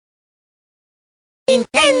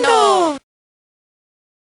Nintendo!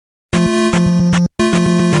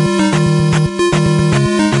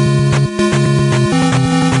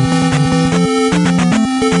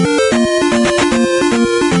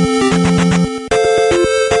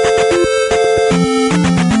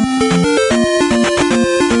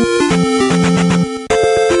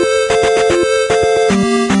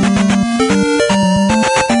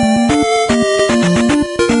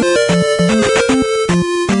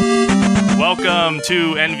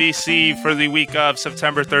 To NVC for the week of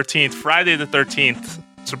September 13th, Friday the 13th.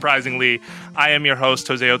 Surprisingly, I am your host,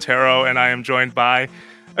 Jose Otero, and I am joined by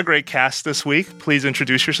a great cast this week. Please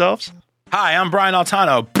introduce yourselves. Hi, I'm Brian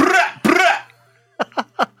Altano.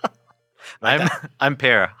 I'm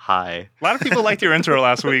Per. Hi. A lot of people liked your intro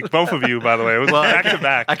last week, both of you, by the way. It was back to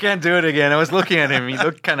back. I can't do it again. I was looking at him. He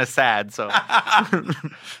looked kind of sad. So,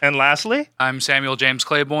 And lastly, I'm Samuel James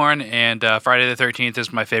Claiborne, and Friday the 13th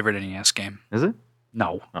is my favorite NES game. Is it?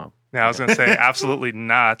 No. Oh. yeah, I was going to say absolutely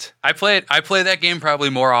not. I play that game probably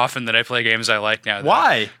more often than I play games I like now.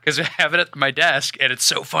 Why? Because I have it at my desk, and it's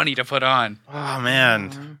so funny to put on. Oh,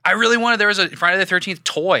 man. I really wanted. There was a Friday the 13th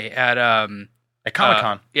toy at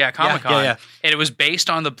Comic-Con. Comic-Con. Yeah. And it was based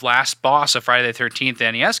on the last boss of Friday the 13th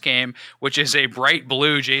NES game, which is a bright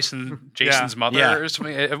blue Jason's mother or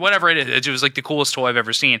something, whatever it is. It was like the coolest toy I've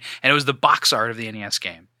ever seen, and it was the box art of the NES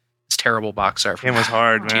game. It's terrible box art. That game was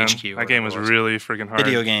hard, man. THQ, that game was really freaking hard.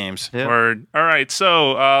 Video games. Yeah. Word. All right,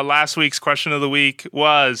 so last week's question of the week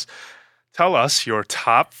was, tell us your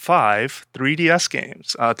top 5 3DS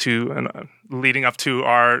games leading up to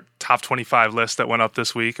our top 25 list that went up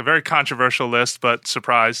this week. A very controversial list, but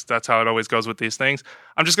surprise, that's how it always goes with these things.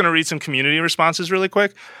 I'm just going to read some community responses really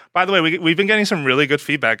quick. By the way, we've been getting some really good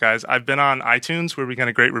feedback, guys. I've been on iTunes where we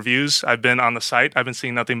get great reviews. I've been on the site. I've been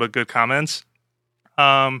seeing nothing but good comments.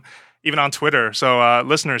 Even on Twitter. So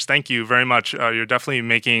listeners, thank you very much. You're definitely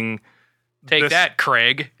making... Take that,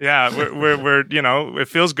 Craig. Yeah, we're it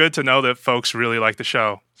feels good to know that folks really like the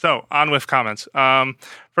show. So on with comments.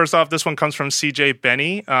 First off, this one comes from CJ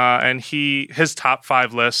Benny, and his top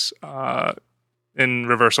 5 lists in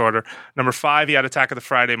reverse order. Number 5, he had Attack of the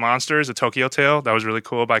Friday Monsters, A Tokyo Tale. That was really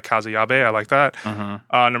cool by Kazuyabe. I like that.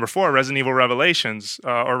 Number 4, Resident Evil Revelations,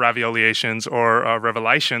 or Ravioliations, or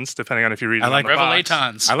Revelations, depending on if you read it. I like on the box.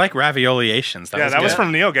 Revelatons. I like Ravioliations. That was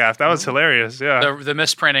from NeoGaf. That was hilarious. Yeah. The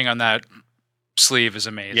misprinting on that sleeve is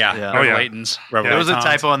amazing. Yeah. Revelatons. There was a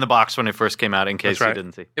typo on the box when it first came out, in case you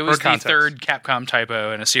didn't see. It was For the context. third Capcom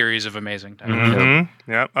typo in a series of amazing typos.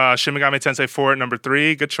 Mm-hmm. Yep. Shin Megami Tensei 4 at number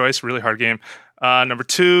 3. Good choice. Really hard game. Number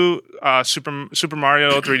 2, Super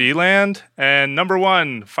Mario 3D Land. And number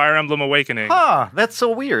 1, Fire Emblem Awakening. That's so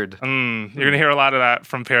weird. You're going to hear a lot of that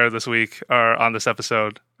from Per this week, or on this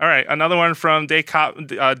episode. All right. Another one from D.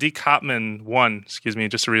 Copman 1,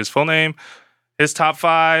 just to read his full name. His top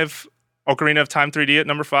 5... Ocarina of Time 3D at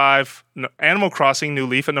number 5, Animal Crossing New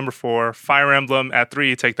Leaf at number 4, Fire Emblem at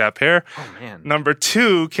 3, take that pair. Oh, man. Number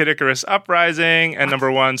 2, Kid Icarus Uprising, and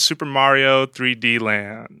number 1, Super Mario 3D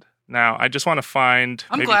Land. Now, I just want to find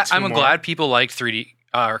I'm glad people like 3D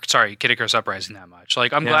Kid Icarus Uprising that much.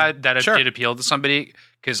 Like, I'm glad that it did appeal to somebody,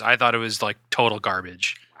 because I thought it was like total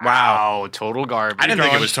garbage. Wow, total garbage. I didn't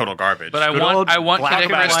think it was total garbage. But I want Kid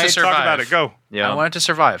Icarus to survive. Talk about it. Go. Yeah. I want it to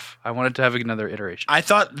survive. I wanted to have another iteration. I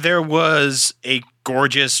thought there was a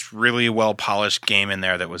gorgeous, really well-polished game in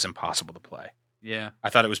there that was impossible to play. Yeah. I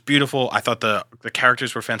thought it was beautiful. I thought the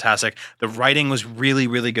characters were fantastic. The writing was really,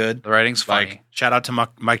 really good. The writing's funny. Shout out to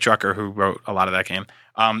Mike Drucker, who wrote a lot of that game.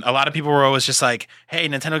 A lot of people were always just like, hey,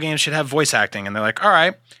 Nintendo games should have voice acting. And they're like, all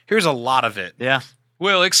right, here's a lot of it. Yeah.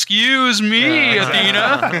 Well, excuse me,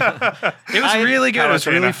 Athena. It was really good. It was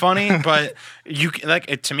Athena. really funny, but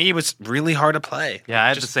to me, it was really hard to play. Yeah, I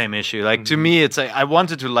had the same issue. Like, to me, it's like I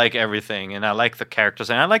wanted to like everything, and I like the characters,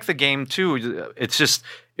 and I like the game too. It's just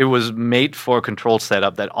it was made for a control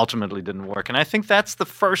setup that ultimately didn't work, and I think that's the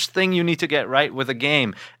first thing you need to get right with a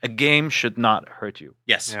game. A game should not hurt you.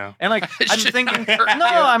 Yes. Yeah. And like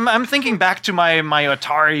I'm thinking back to my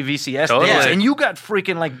Atari VCS Totally. days, and you got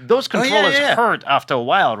freaking like those controllers yeah. hurt after a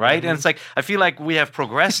while, right? And it's like I feel like we have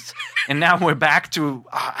progressed, and now we're back to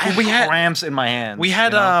I have cramps in my hands. We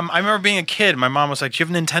had you know? I remember being a kid. My mom was like, "Do you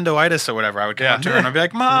have Nintendo-itis or whatever?" I would come up to her and I'd be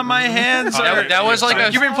like, "Mom, my hands." That was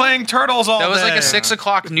like you've been playing Turtles all day. That was like a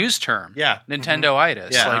 6:00 news term. Yeah.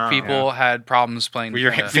 Nintendo-itis. Yeah. Like people had problems playing. Where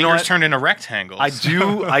your fingers turned into rectangles. I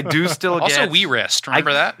do still get. Also, Wii Wrist.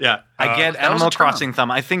 Remember that? Yeah. I get that was a Animal term. Crossing thumb.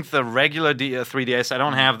 I think the regular 3DS. I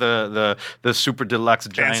don't have the super deluxe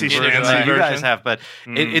giant Fancy version schmancy that you guys version. have, but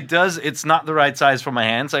it does. It's not the right size for my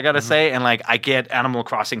hands. I gotta say, and like I get Animal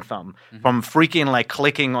Crossing thumb from freaking like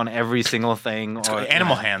clicking on every single thing. Or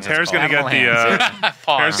Animal hands. Tara's gonna get Animal the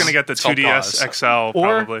Pause. Tara's gonna get the It's called 2DS pause. XL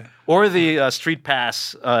probably. or the Street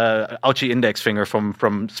Pass ouchie index finger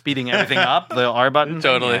from speeding everything up. The R button.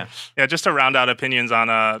 Totally. Yeah. Yeah, just to round out opinions on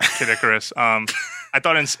Kid Icarus. I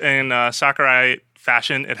thought in Sakurai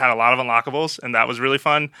fashion, it had a lot of unlockables, and that was really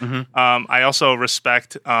fun. I also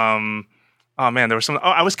respect. There was some.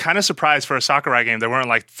 I was kind of surprised for a Sakurai game. There weren't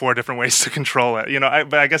like 4 different ways to control it.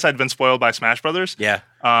 But I guess I'd been spoiled by Smash Brothers. Yeah.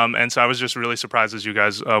 And so I was just really surprised as you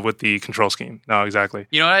guys with the control scheme. No, exactly.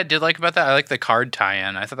 You know what I did like about that? I like the card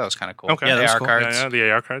tie-in. I thought that was kind of cool. Okay. Yeah, that was AR cool. cards. Yeah,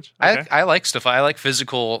 the AR cards. Okay. I like stuff. I like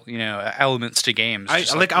physical, elements to games. I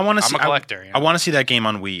Just want to see. I'm a collector. I want to see that game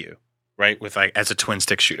on Wii U, right? With like as a twin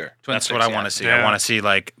stick shooter. That's what I want to see. I want to see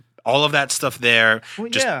like all of that stuff there. Well,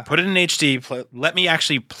 Just yeah. put it in HD. Let me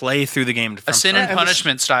actually play through the game. A sin and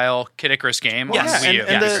punishment style Kid Icarus game on Yeah, Wii U.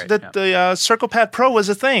 and That'd be great. the Circle Pad Pro was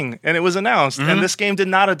a thing, and it was announced, and this game did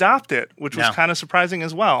not adopt it, which was No. kind of surprising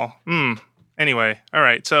as well. Anyway, all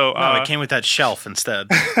right, so No, it came with that shelf instead.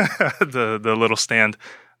 the little stand.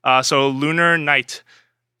 So Lunar Knight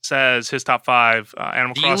says his top 5: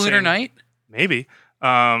 Animal The Crossing. Lunar Knight? Maybe.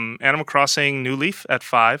 Animal Crossing New Leaf at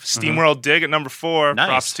 5. SteamWorld Dig at number 4. Nice.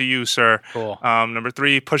 Props to you, sir. Cool. Number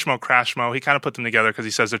 3, Pushmo Crashmo. He kind of put them together because he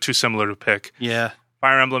says they're too similar to pick. Yeah.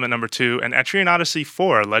 Fire Emblem at number 2. And Etrian Odyssey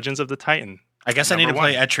 4, Legends of the Titan. I guess I need to Number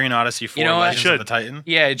play 1. Etrian Odyssey 4 You know what? Legends Should. of the Titan.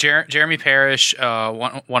 Yeah, Jeremy Parrish,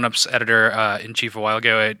 One Up's editor in chief a while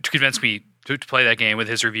ago, convinced me to play that game with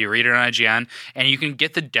his review. Read it on IGN, and you can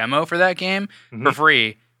get the demo for that game for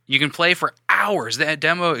free. You can play for hours. That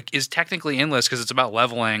demo is technically endless because it's about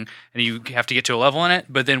leveling, and you have to get to a level in it.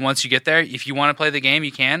 But then once you get there, if you want to play the game,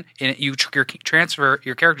 you can, and your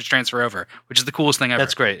characters transfer over, which is the coolest thing ever.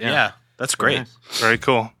 That's great. Yeah. That's great. Nice. Very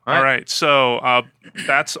cool. All right. So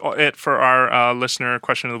that's it for our listener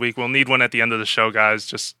question of the week. We'll need one at the end of the show, guys.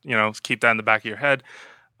 Just, keep that in the back of your head.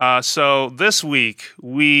 So this week,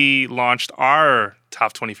 we launched our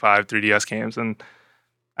top 25 3DS games. And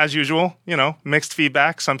as usual, mixed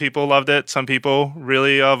feedback. Some people loved it. Some people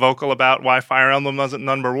really vocal about why Fire Emblem wasn't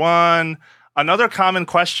number 1. Another common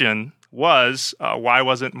question was, why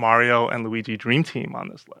wasn't Mario and Luigi Dream Team on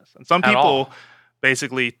this list? And some At people all.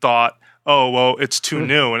 basically thought, oh, well, it's too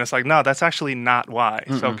new. And it's like, no, that's actually not why.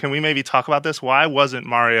 So can we maybe talk about this? Why wasn't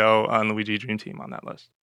Mario and Luigi Dream Team on that list?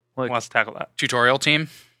 Who wants to tackle that? Tutorial team.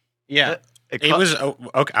 Yeah. It was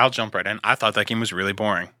okay. I'll jump right in. I thought that game was really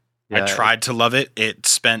boring. Yeah, I tried to love it. It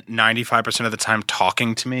spent 95% of the time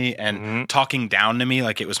talking to me and talking down to me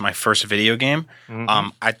like it was my first video game.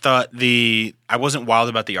 I thought I wasn't wild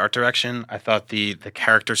about the art direction. I thought the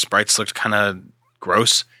character sprites looked kind of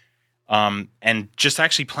gross. And just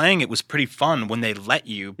actually playing it was pretty fun when they let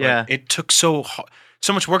you. But it took so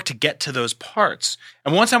much work to get to those parts.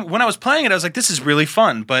 And when I was playing it, I was like, this is really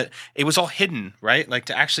fun. But it was all hidden, right? Like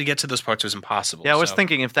to actually get to those parts was impossible. Yeah, I was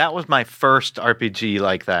thinking if that was my first RPG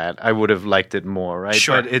like that, I would have liked it more, right?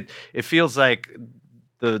 Sure. But it feels like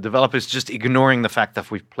the developers just ignoring the fact that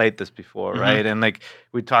we've played this before, right? And like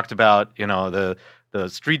we talked about, the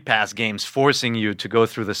Street Pass games forcing you to go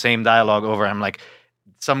through the same dialogue over. I'm like,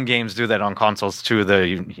 some games do that on consoles too.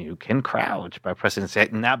 You can crouch by pressing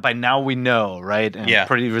set. By now we know, right? And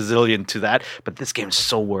pretty resilient to that. But this game is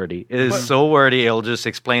so wordy. It is so wordy. It'll just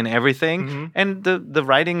explain everything. And the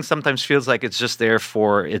writing sometimes feels like it's just there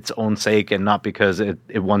for its own sake and not because it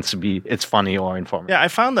wants to be. It's funny or informative. Yeah, I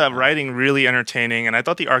found the writing really entertaining, and I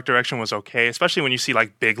thought the art direction was okay, especially when you see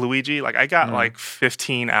like Big Luigi. Like I got like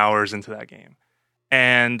 15 hours into that game.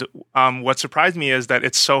 And what surprised me is that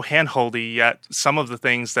it's so handholdy, yet some of the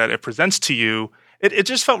things that it presents to you, it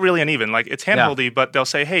just felt really uneven. Like it's handholdy, but they'll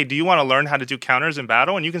say, hey, do you want to learn how to do counters in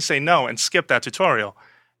battle? And you can say no and skip that tutorial.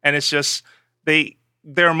 And it's just,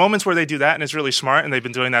 there are moments where they do that and it's really smart, and they've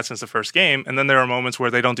been doing that since the first game. And then there are moments where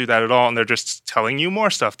they don't do that at all, and they're just telling you more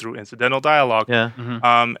stuff through incidental dialogue. Yeah.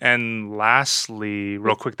 And lastly,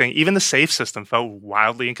 real quick thing, even the save system felt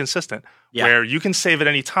wildly inconsistent, where you can save at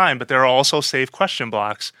any time, but there are also save question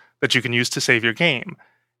blocks that you can use to save your game.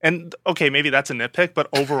 And okay, maybe that's a nitpick, but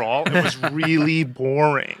overall, it was really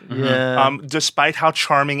boring. Yeah. Despite how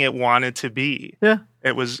charming it wanted to be. Yeah.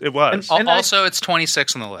 It was. And Also, it's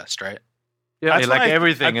 26 on the list, right? Yeah, That's like why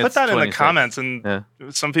everything. I put it's that in the 26. comments, and Yeah.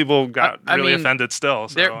 some people got I really mean, offended still.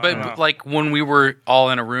 So, I don't know. but like when we were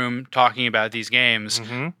all in a room talking about these games,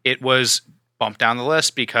 it was bumped down the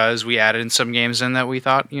list because we added in some games in that we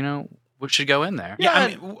thought, what should go in there. Yeah, I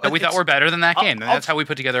mean, that we thought were better than that game. And that's how we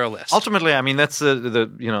put together a list. Ultimately, I mean, that's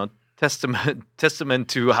the testament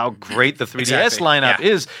to how great the 3DS Exactly. lineup Yeah.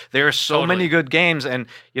 is. There are so many good games, and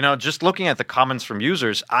just looking at the comments from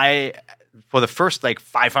users, for the first like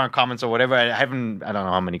 500 comments or whatever, I don't know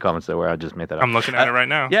how many comments there were. I just made that up. I'm looking at it right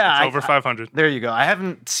now. yeah, it's over 500. There you go. I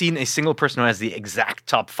haven't seen a single person who has the exact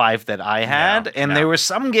top 5 that I had, and there were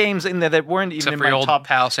some games in there that weren't even Except in for my your old top.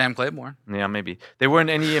 pal Sam Claiborne. Yeah, maybe they weren't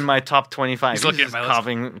any in my top 25. He's looking at my list.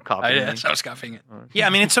 coughing. I was coughing it. Yeah,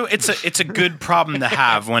 I mean, it's a good problem to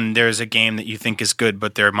have when there's a game that you think is good,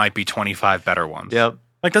 but there might be 25 better ones. Yep.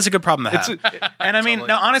 Like, that's a good problem to have. And I mean, Totally.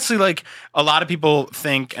 now, honestly, like, a lot of people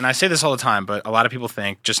think, and I say this all the time, but a lot of people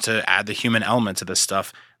think, just to add the human element to this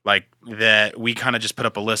stuff, like, that we kind of just put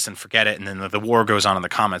up a list and forget it, and then the war goes on in the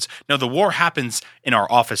comments. No, the war happens in our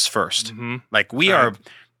office first. Like, we are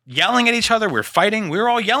yelling at each other. We're fighting. We were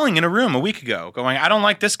all yelling in a room a week ago, going, I don't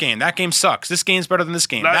like this game. That game sucks. This game's better than this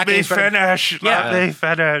game. Let that me game's better. finish. Yeah. Let me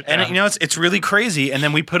finish. And it's really crazy. And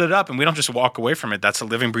then we put it up, and we don't just walk away from it. That's a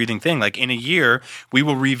living, breathing thing. Like, in a year, we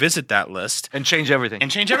will revisit that list And change everything. and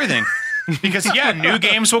change everything. Because new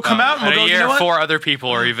games will come out, and In we'll go, a year, you know what? 4 other people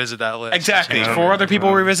will revisit that list. Exactly. 4 other people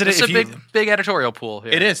will revisit it. It's a If you- big editorial pool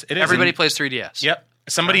here. It is. It is. Everybody And- plays 3DS. Yep.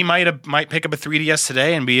 Somebody might pick up a 3DS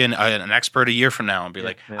today and be an expert a year from now and be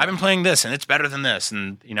like, I've been playing this and it's better than this.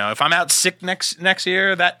 And if I'm out sick next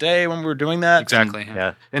year that day when we're doing that, Exactly.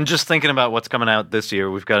 Yeah, and just thinking about what's coming out this year,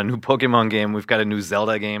 we've got a new Pokemon game, we've got a new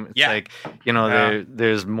Zelda game. It's like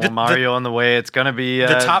there's more Mario on the way. It's gonna be the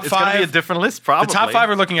top it's gonna be a 5 different list. Probably the top 5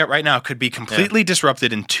 we're looking at right now could be completely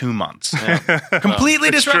disrupted in 2 months. Completely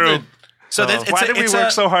It's disrupted. true. So that's Why did we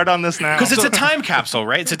work so hard on this now? Because it's a time capsule,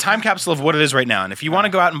 right? It's a time capsule of what it is right now. And if you want to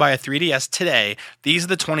go out and buy a 3DS today, these are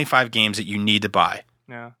the 25 games that you need to buy.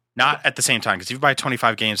 Yeah. Not at the same time, because if you buy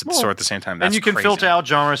 25 games at the store at the same time, that's and you can crazy. filter out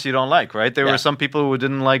genres you don't like, right? There Yeah. were some people who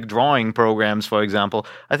didn't like drawing programs, for example.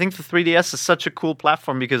 I think the 3DS is such a cool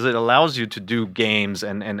platform because it allows you to do games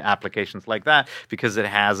and applications like that because it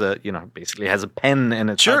has basically has a pen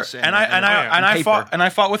and a Sure, touch and I paper.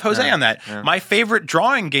 fought with Jose Yeah. on that. Yeah. My favorite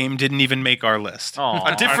drawing game didn't even make our list. Aw.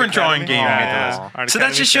 A different Art drawing Academy? game Yeah, made yeah. the list. Art So that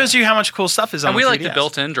Academy, just shows you how much cool stuff is on And we the like the 3DS.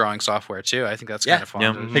 built-in drawing software too. I think that's Yeah. kind of fun.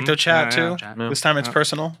 Yeah. to- PictoChat too. Yeah. This time it's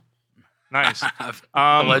personal. Nice.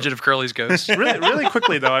 The Legend of Curly's Ghost. Really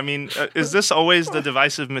quickly though, I mean, is this always the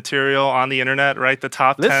divisive material on the internet? Right, the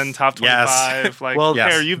top This- 10, top 25. Yes. Like, Well, Pear,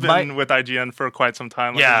 yes. you've been with IGN for quite some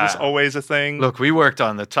time. Like, Yeah. is this always a thing? Look, we worked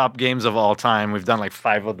on the top games of all time. We've done like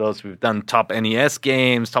 5 of those. We've done top NES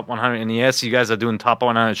games, top 100 NES. You guys are doing top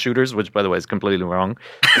 100 shooters, which, by the way, is completely wrong.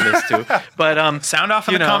 This too. But Sound off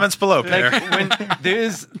in you the know, comments below, like Peter. when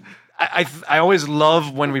there's. I always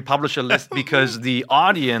love when we publish a list because the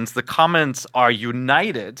audience, the comments are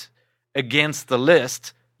united against the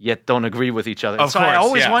list, yet don't agree with each other. Of so I course,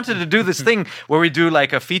 always yeah. wanted to do this thing where we do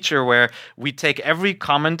like a feature where we take every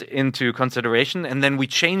comment into consideration and then we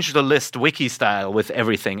change the list wiki style with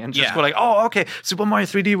everything and just Yeah. go like, oh, okay, Super Mario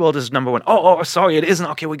 3D World is number 1. Oh, sorry, it isn't.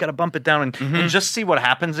 Okay, we got to bump it down and just see what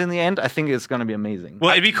happens in the end. I think it's going to be amazing. Well,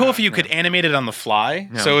 it'd be cool if you could animate it on the fly.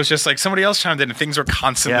 So it's just like somebody else chimed in and things were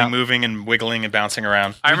constantly Yeah. moving and wiggling and bouncing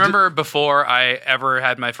around. I remember before I ever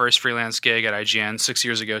had my first freelance gig at IGN 6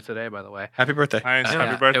 years ago today, by the way. Happy birthday. Nice. Yeah,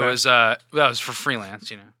 Happy birthday. It was that was for freelance,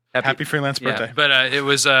 Happy freelance birthday. Yeah, but it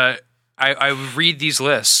was I would read these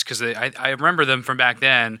lists because I remember them from back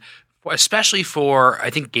then, especially for I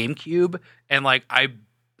think GameCube, and like I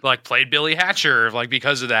played Billy Hatcher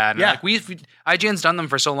because of that. And Yeah. IGN's done them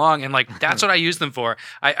for so long, and that's what I use them for.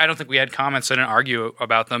 I don't think we had comments. I didn't argue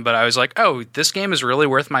about them, but I was like, oh, this game is really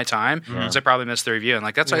worth my time because I probably missed the review, and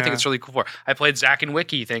that's what I think Yeah. it's really cool for. I played Zack and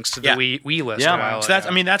Wiki thanks to the Yeah. Wii list. Yeah. a while So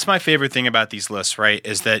ago. that's my favorite thing about these lists, right?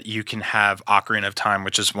 Is that you can have Ocarina of Time,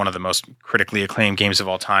 which is one of the most critically acclaimed games of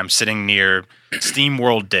all time, sitting near Steam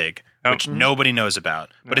World Dig, which nobody knows about.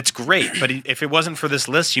 But it's great. But if it wasn't for this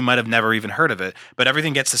list, you might have never even heard of it. But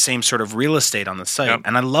everything gets the same sort of real estate on the site, Yep.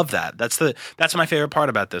 and I love that. That's my favorite part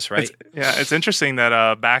about this, right? It's interesting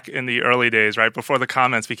that back in the early days, right before the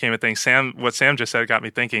comments became a thing, what Sam just said got me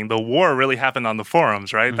thinking. The war really happened on the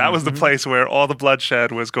forums, right? That was the place where all the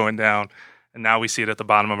bloodshed was going down, and now we see it at the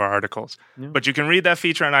bottom of our articles. But you can read that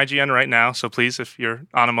feature on IGN right now. So please, if you're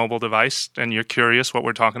on a mobile device and you're curious what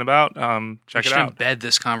we're talking about, check we it should out. embed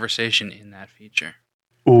this conversation in that feature.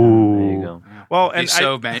 Ooh. you go. Well, He's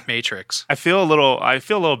Matrix. I feel a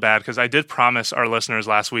little bad because I did promise our listeners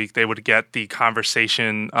last week they would get the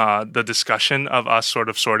conversation, the discussion of us sort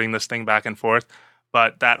of sorting this thing back and forth,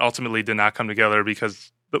 but that ultimately did not come together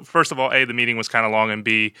because, first of all, A, the meeting was kind of long, and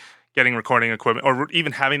B, getting recording equipment or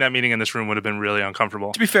even having that meeting in this room would have been really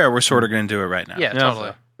uncomfortable. To be fair, we're sort of going to do it right now. Yeah,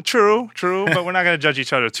 totally. True, but we're not going to judge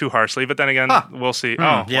each other too harshly. But then again, we'll see.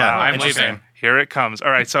 Oh, yeah, wow, I'm interesting. leaving. Here it comes. All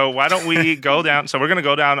right, so why don't we go down? So we're going to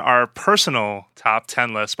go down our personal top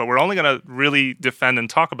 10 list, but we're only going to really defend and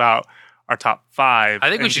talk about our top 5. I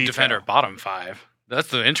think we in should detail. defend our bottom 5. That's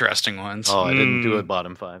the interesting ones. Oh, I didn't do a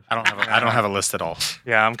bottom 5. I don't have a list at all.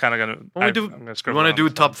 Yeah, I'm kind of going to. You want to do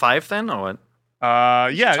top 5 then, or what?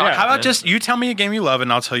 Yeah. How about just you tell me a game you love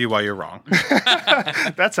and I'll tell you why you're wrong.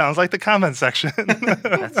 That sounds like the comment section.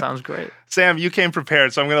 That sounds great. Sam, you came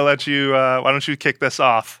prepared, so I'm going to let you. Why don't you kick this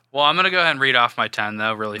off? Well, I'm going to go ahead and read off my 10,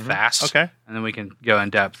 though, really fast. Okay. And then we can go in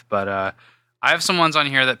depth. But I have some ones on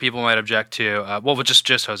here that people might object to.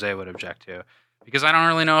 Just Jose would object to. Because I don't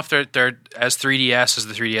really know if they're as 3DS as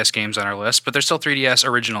the 3DS games on our list, but they're still 3DS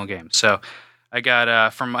original games. So I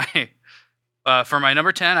got for my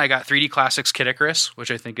number 10, I got 3D Classics Kid Icarus, which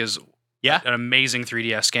I think is an amazing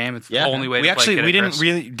 3DS game. It's the only way to play Kid Icarus.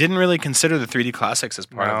 We didn't really consider the 3D Classics as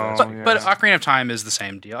part of this. But Ocarina of Time is the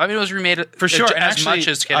same deal. I mean, it was remade for sure, as much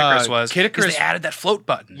as Kid Icarus was. Kid Icarus, they added that float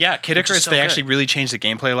button. Yeah, Kid Icarus, they actually really changed the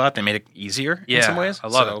gameplay a lot. They made it easier in some ways. I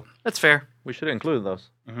love it. That's fair. We should include those.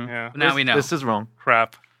 Yeah. Now we know. This is wrong.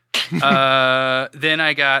 Crap. Then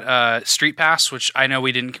I got Street Pass, which I know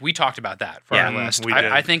we talked about that for our list. We did.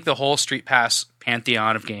 I think the whole Street Pass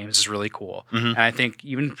pantheon of games is really cool. And I think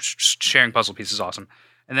even sharing puzzle pieces is awesome.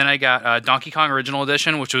 And then I got Donkey Kong Original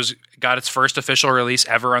Edition, which got its first official release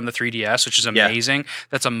ever on the 3DS, which is amazing.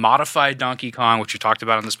 That's a modified Donkey Kong, which we talked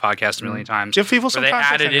about on this podcast a million times. Give people some where they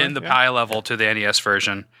context added anyway. in the pie level to the NES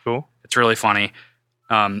version. Cool. It's really funny.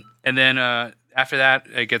 And then after that,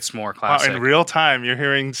 it gets more classic. Wow, in real time, you're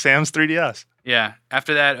hearing Sam's 3DS. Yeah.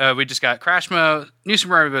 After that, we just got Crashmo, New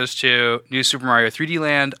Super Mario Bros. 2, New Super Mario 3D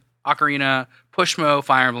Land, Ocarina, Pushmo,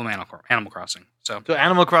 Fire Emblem, Animal Crossing. So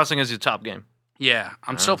Animal Crossing is your top game. yeah,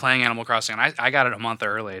 I'm still playing Animal Crossing, and I got it a month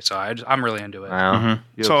early, so I'm really into it. Wow.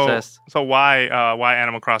 You're obsessed. So why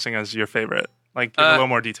Animal Crossing is your favorite? Like, give a little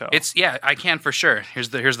more detail. I can for sure. Here's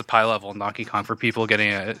the pie level in Donkey Kong for people getting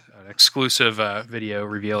an exclusive video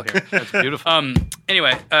reveal here. That's beautiful.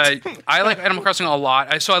 Anyway, I like Animal Crossing a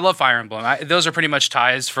lot. So I love Fire Emblem. Those are pretty much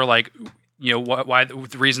ties for like, you know, why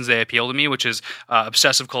the reasons they appeal to me, which is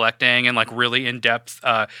obsessive collecting and like really in depth,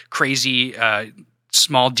 crazy.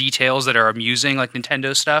 Small details that are amusing, like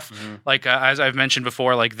Nintendo stuff. Like as I've mentioned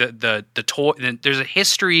before, like the toy. There's a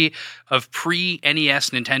history of pre-NES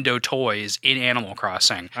Nintendo toys in Animal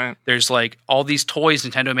Crossing. Right. There's like all these toys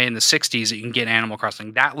Nintendo made in the '60s that you can get in Animal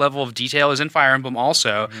Crossing. That level of detail is in Fire Emblem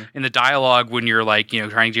also. In the dialogue when you're like, you know,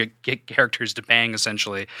 trying to get characters to bang.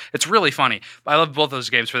 Essentially, it's really funny. I love both those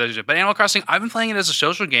games for those. But Animal Crossing, I've been playing it as a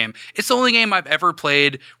social game. It's the only game I've ever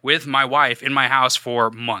played with my wife in my house for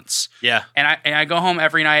months. Yeah. And I go home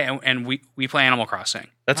every night and we play Animal Crossing.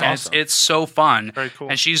 That's And awesome. It's so fun. Very cool.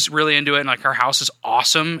 And she's really into it. And like her house is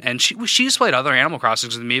awesome. And she's played other Animal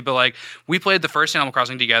Crossings with me, but like we played the first Animal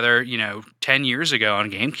Crossing together, you know, 10 years ago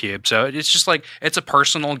on GameCube. So it's just like it's a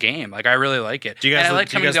personal game. Like I really like it. Do you And guys, I like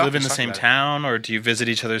do you coming guys to live in the office same talking about town, or do you visit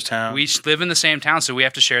each other's town? it. We live in the same town, so we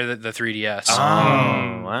have to share the 3DS. Oh,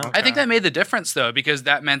 wow. I think that made the difference though, because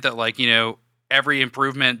that meant that like, you know, every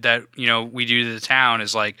improvement that, you know, we do to the town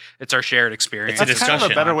is like it's our shared experience. It's a That's kind of a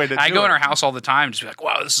discussion. better way to do I go it. in our house all the time, just be like,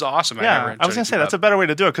 "Wow, this is awesome!" Yeah, I was gonna say that's a better way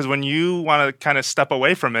to do it because when you want to kind of step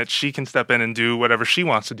away from it, she can step in and do whatever she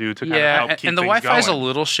wants to do to kind of help keep and the things Wi-Fi is a going.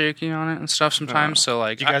 little shaky on it and stuff sometimes. So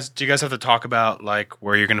like, Do you guys have to talk about like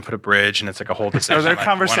where you're going to put a bridge, and it's like a whole decision? Are there like,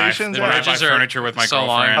 conversations? When I The buy bridges are furniture with my so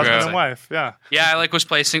long girlfriend, ago. Husband and wife, yeah. I like was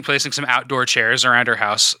placing some outdoor chairs around her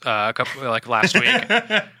house a couple like last week.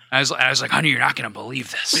 I was like, "Honey, you're not gonna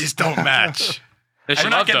believe this." these don't match. She I'm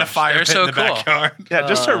not loved getting them. a fire They're pit so in the cool. backyard. Yeah,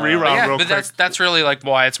 just to rerun Yeah, real but quick. that's really like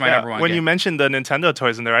why it's my Yeah, number one. when game. you mentioned the Nintendo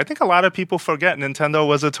toys in there, I think a lot of people forget Nintendo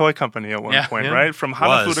was a toy company at one Yeah. point, Yeah. right? From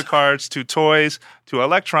Was. Hanafuda cards to toys to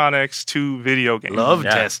electronics to video games. Love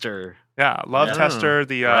Yeah. Tester. Yeah, Love Yeah. Tester,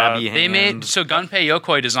 the Grabby They made hand. so Gunpei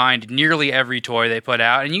Yokoi designed nearly every toy they put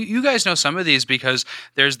out, and you guys know some of these because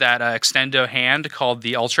there's that extendo hand called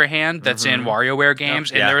the Ultra Hand that's in WarioWare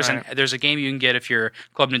games, and Yeah. there's a game you can get if you're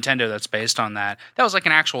Club Nintendo that's based on that. That was like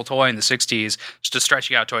an actual toy in the '60s, just a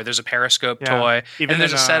stretching out toy. There's a Periscope Yeah. toy, Even and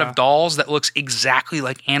there's in, a set of dolls that looks exactly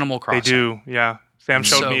like Animal they Crossing. do, yeah. Sam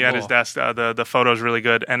showed So me at his cool. desk. The photo is really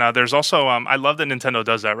good. And there's also, I love that Nintendo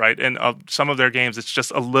does that, right? And some of their games, it's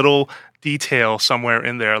just a little detail somewhere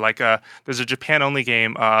in there. Like there's a Japan-only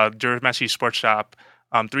game, Duramashi Sports Shop,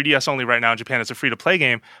 3DS only right now in Japan. It's a free-to-play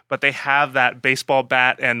game, but they have that baseball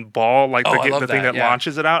bat and ball, like Oh, I love the thing that, that yeah.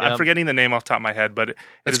 launches it out. Yeah. I'm forgetting the name off the top of my head, but it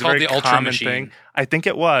It's is a called very the Ultra common Machine. thing. I think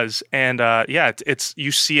it was. And it's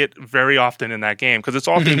you see it very often in that game because it's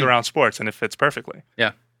all themed around sports and it fits perfectly.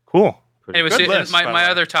 Yeah. Cool. Anyways, Good list, by the my way.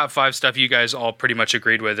 other top 5 stuff you guys all pretty much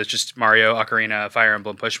agreed with. It's just Mario, Ocarina, Fire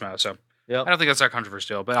Emblem, Pushmo. So Yep. I don't think that's that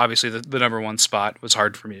controversial, but obviously the number 1 spot was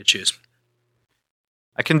hard for me to choose.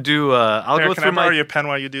 I can do. I'll Sarah, go can through I borrow my. your pen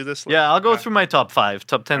while you do this? Yeah, I'll go Alright. through my top 5.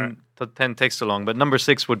 Top 10. Alright. Top 10 takes too long, but number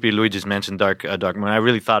 6 would be Luigi's Mansion Dark Moon. I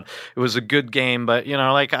really thought it was a good game, but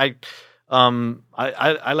like I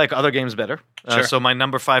like other games better. Sure. So my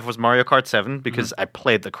number 5 was Mario Kart 7 because I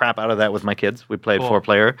played the crap out of that with my kids. We played Cool.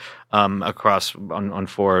 4-player across on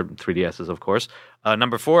 4 3DSs, of course.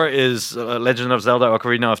 Number 4 is Legend of Zelda: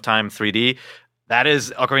 Ocarina of Time 3D. That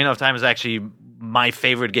is Ocarina of Time is actually my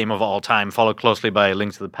favorite game of all time, followed closely by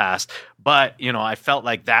Link to the Past. But I felt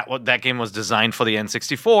like that game was designed for the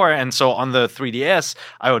N64, and so on the 3DS,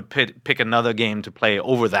 I would pick another game to play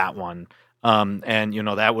over that one. And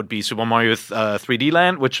that would be Super Mario 3D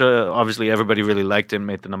Land, which obviously everybody really liked and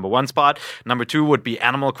made the number 1 spot. Number 2 would be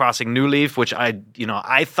Animal Crossing New Leaf, which I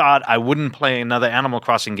thought I wouldn't play another Animal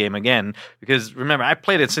Crossing game again because remember I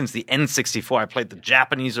played it since the N64. I played the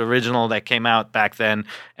Japanese original that came out back then,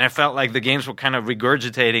 and I felt like the games were kind of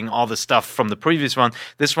regurgitating all the stuff from the previous one.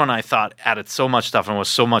 This one I thought added so much stuff and was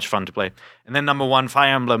so much fun to play. And then number 1,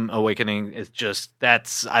 Fire Emblem Awakening is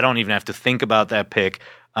I don't even have to think about that pick.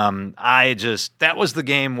 That was the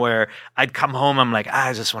game where I'd come home, I'm like,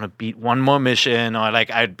 I just want to beat one more mission, or like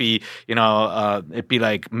I'd be, it'd be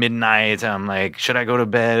like midnight, I'm like, should I go to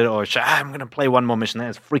bed, or I'm going to play one more mission.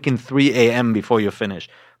 It's freaking 3 a.m. before you finish.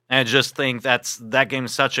 And I just think that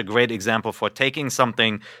game's such a great example for taking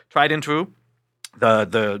something tried and true,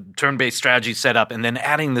 the turn-based strategy setup, and then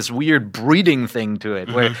adding this weird breeding thing to it,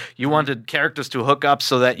 where you wanted characters to hook up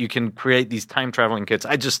so that you can create these time-traveling kits.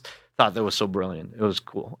 I just thought that was so brilliant. It was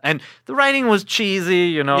cool. And the writing was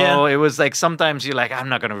cheesy, Yeah. It was like sometimes you're like, I'm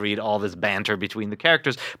not going to read all this banter between the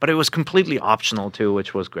characters, but it was completely optional too,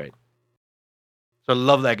 which was great. So I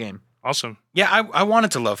love that game. Awesome. Yeah, I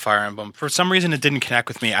wanted to love Fire Emblem. For some reason, it didn't connect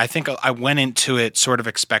with me. I think I went into it sort of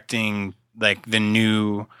expecting like the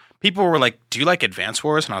new. People were like, "Do you like Advance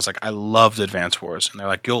Wars?" And I was like, "I loved Advance Wars." And they're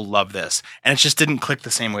like, "You'll love this." And it just didn't click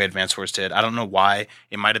the same way Advance Wars did. I don't know why.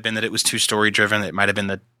 It might have been that it was too story driven. It might have been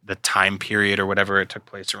the time period or whatever it took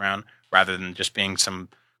place around, rather than just being some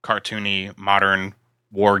cartoony modern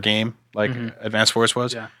war game like Advance Wars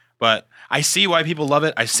was. Yeah. But I see why people love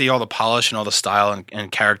it. I see all the polish and all the style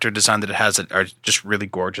and character design that it has that are just really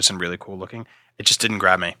gorgeous and really cool looking. It just didn't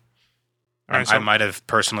grab me. All right, I so- might have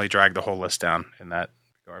personally dragged the whole list down in that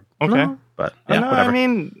regard. Okay. No. But I yeah, know, whatever. I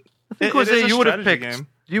mean, I think it is Jose, a you would have strategy picked game.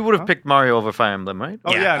 you would have picked Mario over Fire Emblem, right?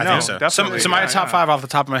 Oh, yeah, I no, think so. definitely. So my Yeah, top yeah. 5 off the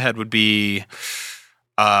top of my head would be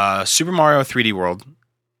Super Mario 3D World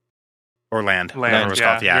or Land. whatever Land. it was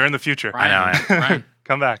Yeah, called. Yeah. you're in the future. I know. Right.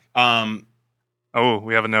 Come back. Oh,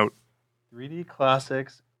 we have a note. 3D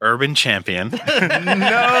Classics, Urban Champion,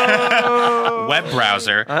 No. web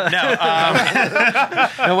browser. No,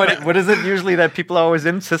 what is it usually that people are always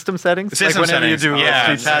in system settings? System whenever settings. you do yeah,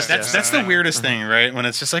 Street Pass. that's the weirdest thing, right? When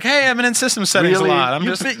it's just like, hey, I've been in system settings Really? a lot. I'm you,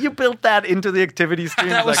 just you built that into the activity stream.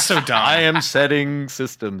 That was so dumb. I am setting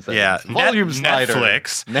system settings. yeah, Volume slider.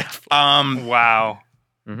 Netflix. Netflix. Wow.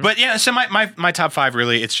 But yeah, so my top 5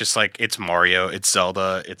 really, it's just like it's Mario, it's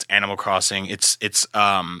Zelda, it's Animal Crossing, it's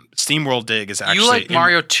SteamWorld Dig is actually You like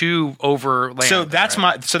Mario 2 over Land. So that's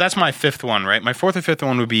right? my 5th one, right? My 4th or 5th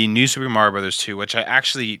one would be New Super Mario Brothers 2, which I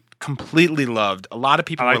actually completely loved. A lot of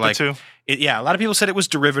people I were like, liked it too. a lot of people said it was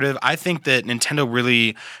derivative. I think that Nintendo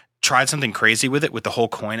really tried something crazy with it with the whole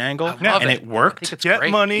coin angle, love and it. it worked. It's Get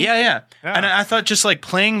great. money. Yeah. Yeah. And I thought just like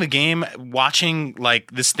playing the game, watching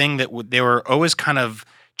like this thing that they were always kind of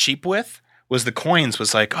cheap with was the coins.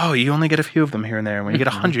 Was like, oh, you only get a few of them here and there. And when you get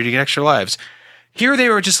 100, you get extra lives. Here they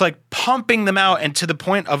were just like pumping them out, and to the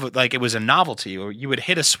point of like it was a novelty. Or you would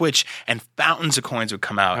hit a switch and fountains of coins would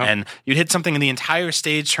come out, and you'd hit something and the entire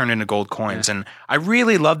stage turned into gold coins. And I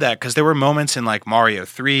really loved that because there were moments in like Mario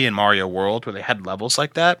 3 and Mario World where they had levels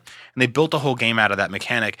like that, and they built a whole game out of that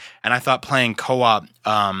mechanic. And I thought playing co-op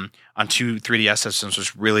on 2 3DS systems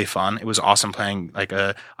was really fun. It was awesome playing like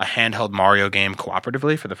a handheld Mario game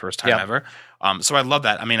cooperatively for the first time ever. So I love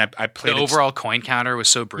that. I mean, I played The overall coin counter was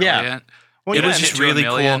so brilliant. Well, it yeah, was and just to a really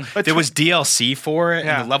million. cool. There was DLC for it,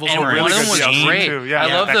 Yeah. and the levels And were one really of them was DLC great. too. Yeah, I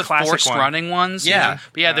love that the classic forced one. running ones. Yeah.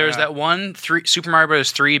 But yeah, there's that one Super Mario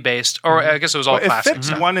Bros. 3 based, or I guess it was all Well, it classic fits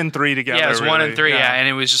stuff. 1 and 3 together. Yeah, it was 1 and really. 3, yeah. And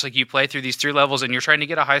it was just like you play through these 3 levels and you're trying to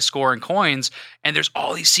get a high score in coins, and there's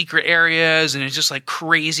all these secret areas, and it's just like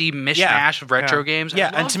crazy mishmash of retro games. Yeah,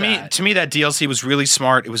 I and love to me, that DLC was really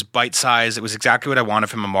smart. It was bite sized. It was exactly what I wanted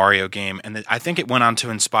from a Mario game, and I think it went on to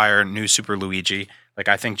inspire New Super Luigi. Like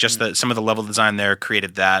I think just some of the level design there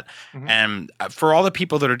created that. And for all the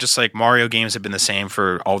people that are just like Mario games have been the same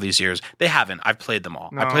for all these years, they haven't. I've played them all.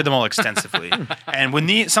 I played them all extensively. And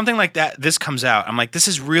when something like this comes out, I'm like, this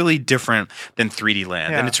is really different than 3D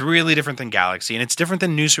Land, and it's really different than Galaxy, and it's different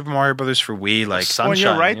than New Super Mario Brothers for Wii. Like Sunshine,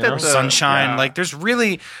 you're right you know? that Sunshine. Like there's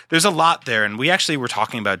a lot there, and we actually were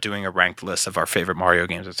talking about doing a ranked list of our favorite Mario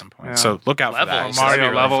games at some point. Yeah. So look out for that. Levels. Mario That'd be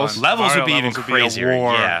really levels. fun. Levels Mario would be even levels crazier. a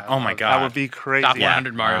war. Yeah. Oh my god. That would be crazy. Top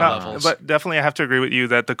 100 Mario No, levels. But definitely, I have to agree with you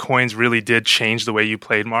that the coins really did change the way you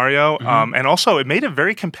played Mario. And also, it made it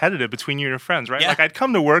very competitive between you and your friends, right? Yeah. Like, I'd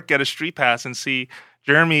come to work, get a street pass, and see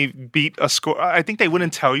Jeremy beat a score. I think they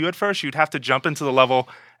wouldn't tell you at first. You'd have to jump into the level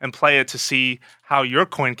and play it to see how your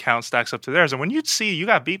coin count stacks up to theirs. And when you'd see you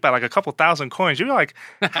got beat by like a couple thousand coins, you're like,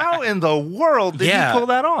 how in the world did you pull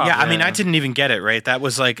that off? Yeah, I mean, I didn't even get it, right? That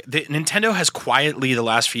was like, Nintendo has quietly the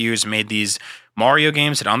last few years made these Mario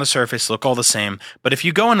games that on the surface look all the same. But if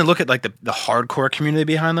you go in and look at like the hardcore community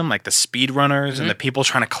behind them, like the speedrunners and the people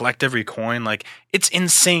trying to collect every coin, like it's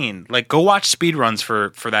insane. Like go watch speedruns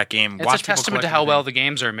for that game. It's watch a people testament to collect how everything. well the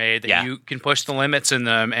games are made, that you can push the limits in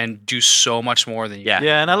them and do so much more than you can.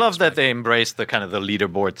 Yeah, and I love that they embraced the kind of the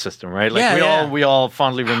leaderboard system, right? Like Yeah, we all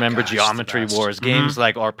fondly remember gosh, Geometry the best. Wars games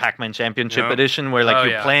like or Pac-Man Championship Yeah. Edition, where like Oh,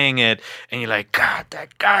 you're yeah. playing it and you're like, God,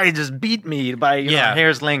 that guy just beat me by you know,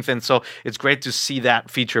 hair's length, and so it's great to see that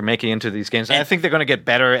feature making it into these games. And I think they're going to get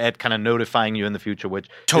better at kind of notifying you in the future, which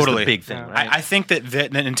is the big thing. Right? I think that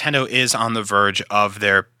Nintendo is on the verge of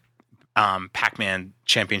their Pac-Man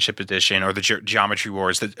Championship Edition or the Geometry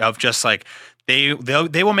Wars of just like they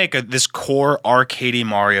will make this core arcadey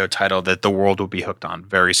Mario title that the world will be hooked on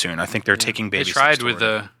very soon. I think they're taking They baby tried steps with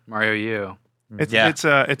toward it. the Mario U.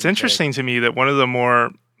 It's interesting to me that one of the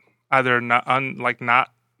more either not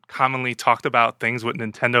commonly talked about things with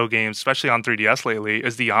Nintendo games, especially on 3DS lately,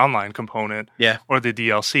 is the online component or the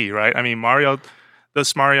DLC, right? I mean,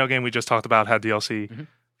 this Mario game we just talked about had DLC.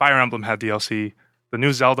 Fire Emblem had DLC. The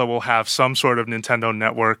new Zelda will have some sort of Nintendo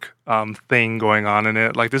Network thing going on in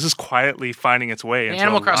it. Like this is quietly finding its way. into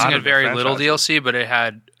Animal a Crossing lot had of the very little franchises. DLC, but it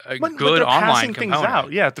had a But good they're online passing things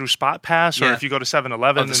component. out, through Spot Pass, or Yeah. if you go to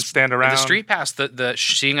 7-Eleven and stand But around. the Street Pass, the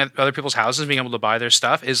seeing at other people's houses, being able to buy their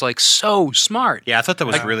stuff is like so smart. Yeah, I thought that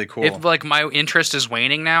was really cool. If like my interest is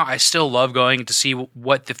waning now, I still love going to see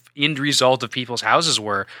what the end result of people's houses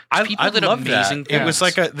were. People did love amazing that. things. It was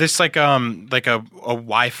like a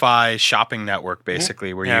Wi-Fi shopping network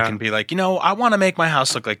basically, where you can be like, I want to make my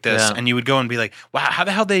house look like this, Yeah. and you would go and be like, wow, how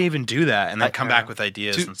the hell did they even do that? And then come back with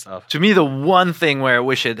ideas and stuff. To me, the one thing where I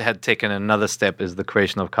wish it had taken another step is the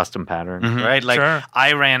creation of custom patterns, right? Like, Sure.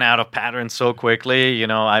 I ran out of patterns so quickly.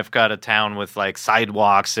 I've got a town with like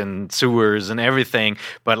sidewalks and sewers and everything,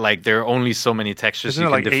 but like there are only so many textures Isn't you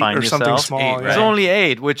it can like 8 define or yourself. something small? Eight, It's right? only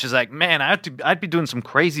 8, which is like, man, I'd be doing some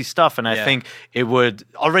crazy stuff, and I Yeah. think it would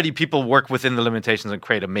already people work within the limitations and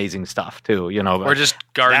create amazing stuff too. or just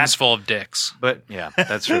gardens that- full of dicks. But yeah,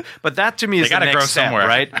 that's true. But that to me is They the gotta next grow step, somewhere.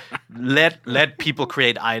 right? Let people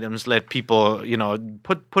create items. Let people,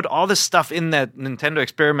 put all this stuff in that Nintendo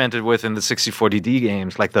experimented with in the 64DD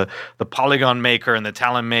games, like the Polygon Maker and the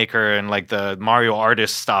Talon Maker and like the Mario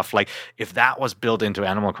Artist stuff. Like if that was built into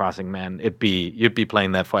Animal Crossing, man, you'd be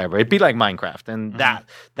playing that forever. It'd be like Minecraft, and that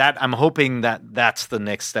I'm hoping that's the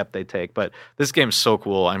next step they take. But this game's so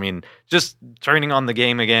cool. I mean, just turning on the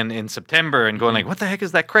game again in September and going like, what the heck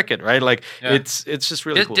is that cricket, right? Like Yeah. it's just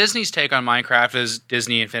really cool. Disney's take on Minecraft is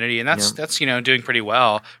Disney Infinity, and that's doing pretty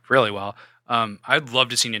well, really well. I'd love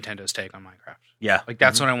to see Nintendo's take on Minecraft. Yeah. Like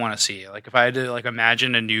that's what I want to see. Like if I had to like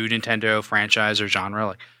imagine a new Nintendo franchise or genre,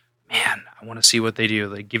 like man, I want to see what they do.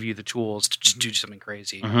 They give you the tools to just do something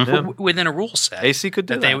crazy but within a rule set. AC could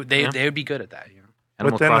do that. They would be good at that.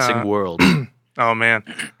 Animal But then, Crossing World. Oh man!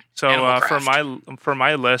 So Animal for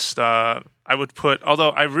my list, I would put. Although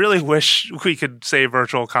I really wish we could say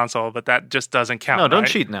Virtual Console, but that just doesn't count. No, don't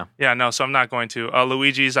right? cheat now. Yeah, no. So I'm not going to.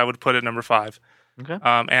 Luigi's, I would put at number 5. Okay.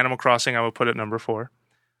 Animal Crossing, I would put at number 4.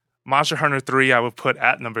 Monster Hunter 3, I would put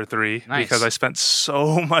at number 3 Nice. because I spent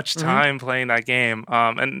so much time playing that game.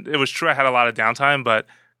 And it was true, I had a lot of downtime, but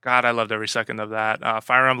God, I loved every second of that.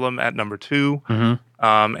 Fire Emblem at number 2,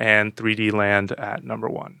 and 3D Land at number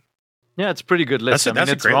 1. Yeah, it's a pretty good list. That's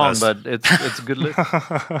a it's great wrong, list. but it's a good list.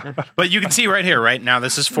 But you can see right here, right now,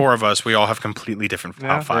 this is 4 of us. We all have completely different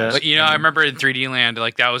top 5s. But I remember in 3D Land,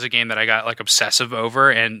 like that was a game that I got like obsessive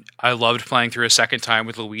over, and I loved playing through a second time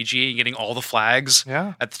with Luigi and getting all the flags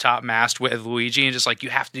at the top mast with Luigi, and just like you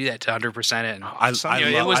have to do that to 100% it. And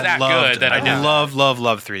it was that good that I did. love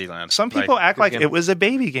 3D Land. Some people act like it was a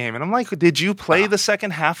baby game, and I'm like, did you play the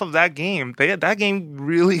second half of that game? That game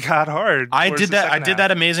really got hard. I did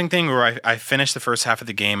that amazing thing where I finished the first half of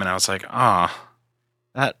the game and I was like,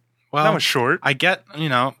 that was short. I get,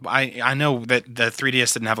 I know that the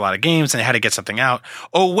 3DS didn't have a lot of games and they had to get something out.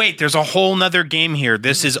 Oh wait, there's a whole nother game here.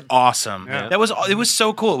 This is awesome. Yeah. It was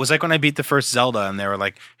so cool. It was like when I beat the first Zelda and they were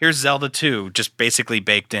like, here's Zelda 2, just basically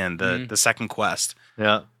baked in the second quest.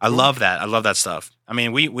 Yeah. I love that. I love that stuff. I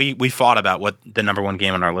mean, we fought about what the number 1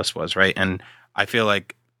 game on our list was, right? And I feel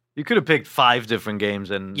like you could have picked 5 different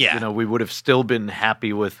games, and we would have still been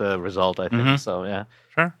happy with the result. I think so. Yeah,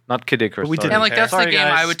 sure. Not Kid Icarus. We did. And like that's Sorry, the game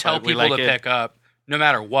guys, I would tell but we people like to it. pick up, no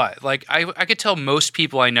matter what. Like I could tell most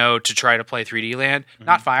people I know to try to play 3D Land,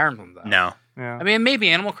 not Fire Emblem though. no. Yeah. I mean, maybe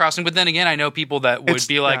Animal Crossing, but then again, I know people that would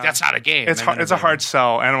be like, "That's not a game." It's hard, it's a hard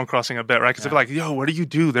sell, Animal Crossing a bit, right? Because they're like, "Yo, what do you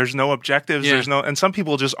do? There's no objectives. Yeah. There's no," and some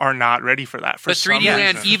people just are not ready for that. For But 3D some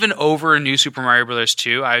Land, reason. even over New Super Mario Bros.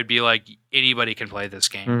 2, I would be like, anybody can play this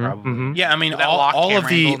game, probably. Yeah, I mean, That lock all of camera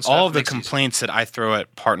the angle and stuff all of the makes it complaints that I throw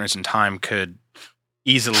at Partners in Time could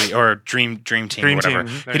easily, or Dream Team, Dream or whatever,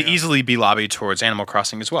 Team, there could you go. easily be lobbied towards Animal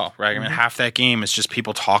Crossing as well, right? I mean, half that game is just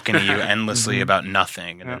people talking to you endlessly about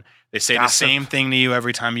nothing, and then they say Gossip. the same thing to you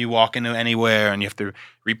every time you walk into anywhere, and you have to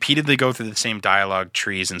repeatedly go through the same dialogue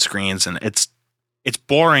trees and screens, and it's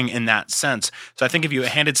boring in that sense. So I think if you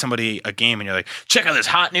handed somebody a game and you're like, check out this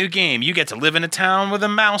hot new game, you get to live in a town with a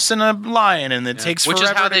mouse and a lion, and it takes Which is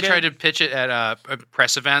forever how to they get- tried to pitch it at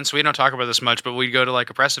press events. We don't talk about this much, but we'd go to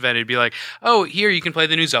like a press event. It'd be like, "Oh, here you can play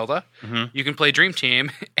the new Zelda. You can play Dream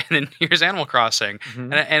Team, and then here's Animal Crossing."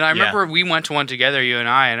 And I remember we went to one together, you and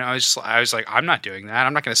I was like, "I'm not doing that.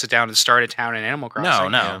 I'm not going to sit down and start a town in Animal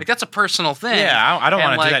Crossing. No. Like that's a personal thing. Yeah, I don't And,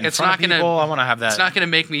 want to like, do that in it's front not of gonna- people. I want to have that. It's not going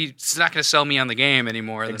to make me. It's not going to sell me on the game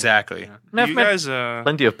anymore. Exactly. I've you met guys,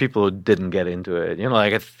 plenty of people who didn't get into it.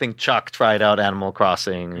 Like I think Chuck tried out Animal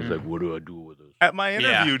Crossing. He's like, "What do I do with this?" at my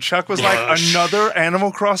interview, Yeah. Chuck was like, "Another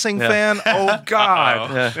Animal Crossing fan? Oh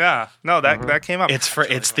God, yeah. No, that came up. It's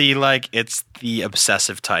the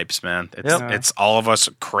obsessive types, man. Yep. It's all of us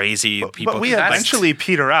crazy people. But we That's- eventually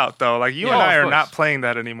peter out though. Like you Yeah, and I of are course. not playing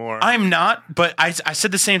that anymore. I'm not, but I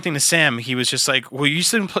said the same thing to Sam. He was just like, "Well, you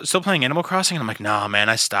still playing Animal Crossing?" And I'm like, "Nah, man,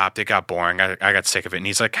 I stopped. It got boring. I got sick of it." And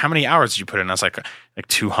he's like, "How many hours did you put in?" I was like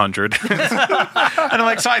 200. And I'm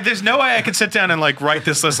like, "So there's no way I could sit down and like write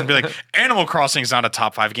this list and be like, Animal Crossing is not a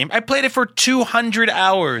top 5 game. I played it for 200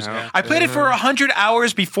 hours. I played it for 100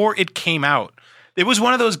 hours before it came out." It was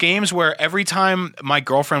one of those games where every time my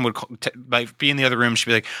girlfriend would be in the other room, she'd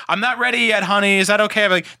be like, "I'm not ready yet, honey. Is that okay?"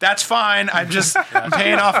 I'm like, "That's fine. I'm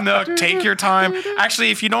paying off milk. Take your time.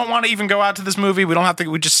 Actually, if you don't want to even go out to this movie, we don't have to.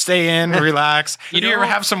 We just stay in, relax. You ever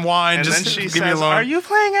have some wine? and Just then she leave me says, alone." "Are you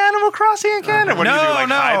playing Animal Crossing again?" Or what do you do? Like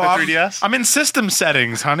hide the 3DS? I'm in system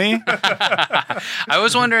settings, honey. I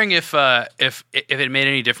was wondering if it made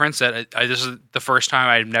any difference that this is the first time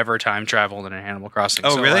I've never time traveled in an Animal Crossing.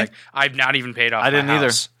 Oh, so, really? Like, I've not even paid off. I didn't my either.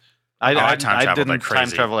 house. I time I traveled didn't like time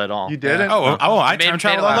crazy. travel at all. You didn't? I Made- time made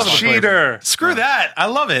travel it all last over the place. Cheater. Screw that. I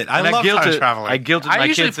love it. I And love time I traveling. guilted I my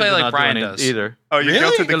usually kids play into like not Brian doing it does. either. Oh, you Really? go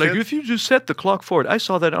to the They're like, kids? if you just set the clock forward, I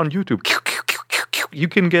saw that on YouTube. You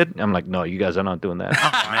can get. I'm like, no, you guys are not doing that.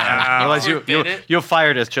 Otherwise, you're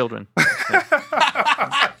fired as children.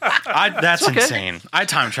 That's okay. insane. I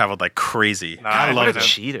time traveled like crazy. I I love love it. it.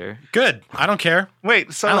 Cheater. Good. I don't care.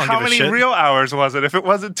 Wait, so I don't how give a many shit. real hours was it? If it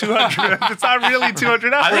wasn't 200, it's not really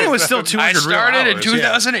 200 hours. I think it was still 200 I started real in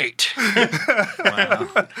hours, 2008.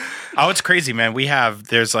 Oh, it's crazy, man.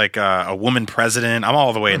 There's like a woman president. I'm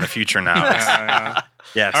all the way in the future now.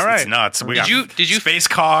 Yes, All right. it's nuts. We Did got you- space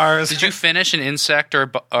cars? Did you finish an insect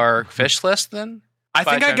or fish list then? I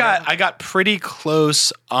think By time I got pretty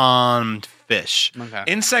close on fish. Okay.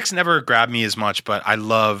 Insects never grab me as much, but I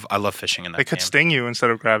love fishing in that They could game. sting you instead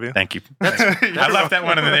of grab you. Thank you. I left that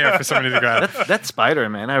one in the air for somebody to grab. That spider,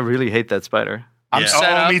 man. I really hate that spider. I'm Yeah. set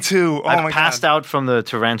Oh, up. me too. Oh I've my passed god. out from the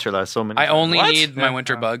tarantula so many I times. only What? need my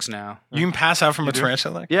winter bugs now. You can pass out from a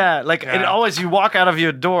tarantula. Yeah, like it Yeah. always, you walk out of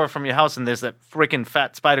your door from your house and there's that freaking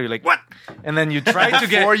fat spider. You're like, what? And then you try to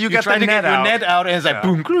get Before you get try the to net get your out. net out, and it's like Yeah.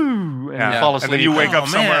 boom, glue, and you fall asleep. And then you wake Oh, up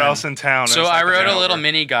somewhere man. else in town. and So it's I like the wrote day a little over.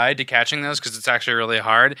 mini guide to catching those because it's actually really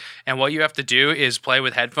hard. And what you have to do is play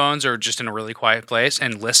with headphones or just in a really quiet place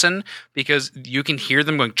and listen because you can hear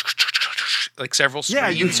them going like several Yeah,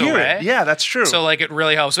 you screens hear away. it. Yeah, that's true. So like it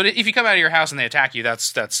really helps. But if you come out of your house and they attack you,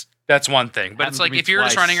 that's one thing. But Happened it's to like me if you're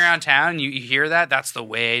just twice. running around town and you hear that, that's the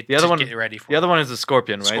way The other to one, get ready for the other one is a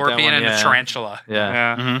scorpion, right? That Scorpion one, and yeah. a tarantula. Yeah.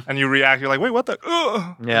 yeah, Mhm. and you react. You're like, wait, what the?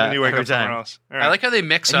 Ugh. And Yeah, then you wake every up somewhere time. else. All I right. like how they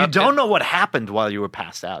mix And up. you don't know what happened while you were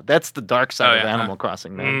passed out. That's the dark side Oh, of yeah. Animal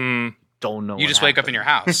Crossing, man. Mm, Don't know. You what just wake up in happened. your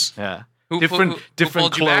house. Yeah. Who Different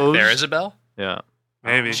pulled you back clothes. there, Isabel? Yeah.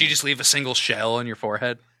 maybe. Did she just leave a single shell on your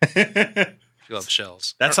forehead? She loves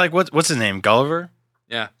shells. That's like what's his name? Gulliver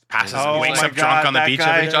Yeah. passes, Oh wakes my up drunk God, on the that beach. guy-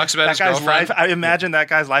 every He day. talks about his that guy's girlfriend. life. I imagine that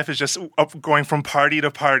guy's life is just going from party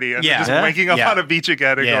to party and Yeah. just Yeah. waking up Yeah. on a beach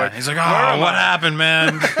again and Yeah, going, he's like, "Where oh, am what I?" happened,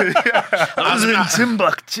 man? I was in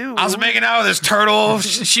Timbuktu. I was making out with this turtle.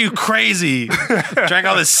 She crazy. Drank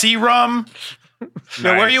all this sea rum.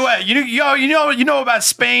 Yo, where you at? You know about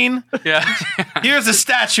Spain? Yeah. Here's a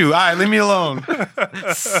statue. All right, leave me alone.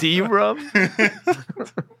 Serum.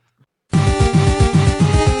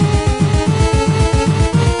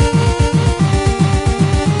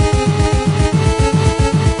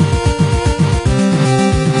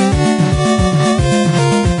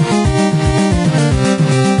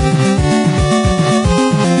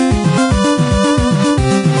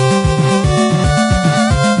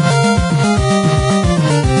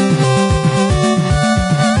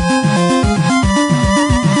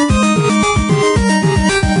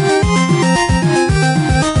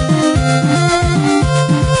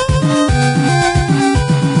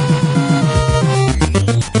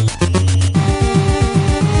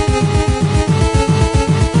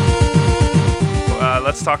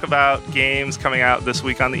 Let's talk about games coming out this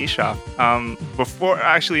week on the eShop.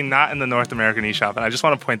 Actually not in the North American eShop, and I just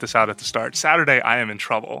want to point this out at the start. Saturday, I am in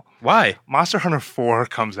trouble. Why? Monster Hunter 4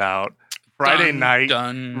 comes out Friday Dun, night.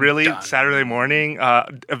 dun, really? dun. Saturday morning,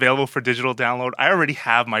 available for digital download. I already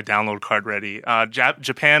have my download card ready.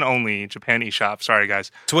 Japan only, Japan eShop. Sorry,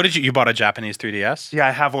 guys. So what did you bought a Japanese 3DS? Yeah,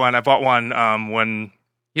 I have one. I bought one when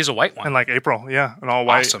He's a white one. in like April. Yeah, an all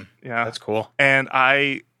white. Awesome. Yeah, That's cool. and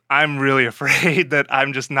I'm really afraid that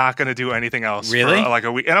I'm just not going to do anything else Really? for like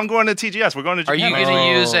a week. And I'm going to TGS. We're going to Are Japan. you next going to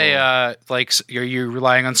week. use are you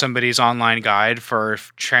relying on somebody's online guide for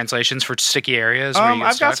translations for sticky areas? where you get I've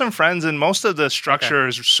got stuck? some friends, and most of the structure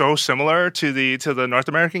is so similar to the North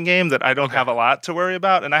American game that I don't have a lot to worry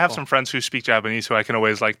about. And I have some friends who speak Japanese who I can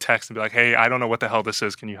always like text and be like, "Hey, I don't know what the hell this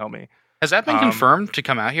is. Can you help me?" Has that been confirmed to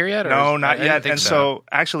come out here yet? or No, is- not I didn't yet. think And so,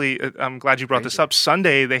 actually, I'm glad you brought this up.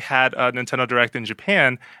 Sunday, they had a Nintendo Direct in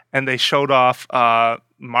Japan, and they showed off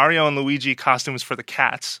Mario and Luigi costumes for the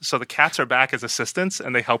cats. So the cats are back as assistants,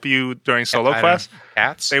 and they help you during solo I don't quests. know.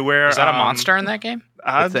 Cats. They wear. Is that a monster in that game?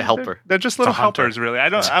 It's a helper. They're just little It's a hunter. helpers, really.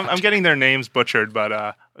 I'm getting their names butchered,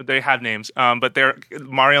 but they have names. But they're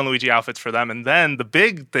Mario and Luigi outfits for them. And then the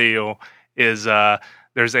big deal is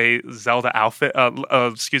there's a Zelda outfit.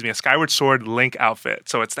 A Skyward Sword Link outfit.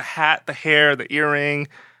 So it's the hat, the hair, the earring,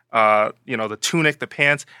 the tunic, the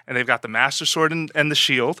pants, and they've got the Master Sword and the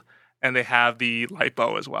shield, and they have the light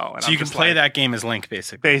bow as well. And So you can play that game as Link,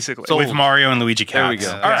 basically. basically. With Mario and Luigi cats. There we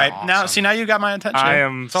go. All right, Awesome. now you got my attention. I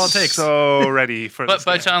am That's all it takes. so ready for this.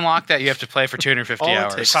 But game. to unlock that, you have to play for 250 All it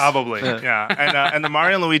hours. takes. Probably, yeah. And the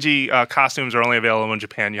Mario and Luigi costumes are only available in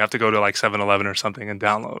Japan. You have to go to like 7-Eleven or something and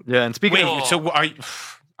download. Yeah, and speaking Wait, of so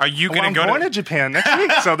are you Well, going I'm to go going to? to Japan next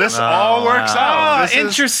week, so this all works out. Oh, This is-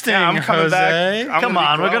 interesting, I'm coming Jose. back. I'm come gonna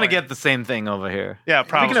be on, we're gonna growing. get the same thing over here. Yeah,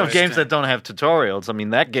 probably. Speaking of games that don't have tutorials, I mean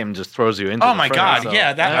that game just throws you into. Oh the my fray, God, so-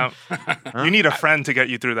 yeah, that. You need a friend to get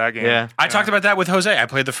you through that game. Yeah. I talked about that with Jose. I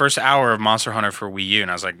played the first hour of Monster Hunter for Wii U, and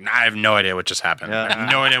I was like, I have no idea what just happened. Yeah. I have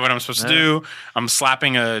no idea what I'm supposed to do. I'm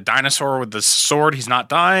slapping a dinosaur with the sword. He's not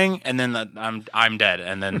dying, and then I'm dead.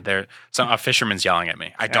 And then a fisherman's yelling at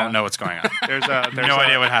me. I don't know what's going on. There's No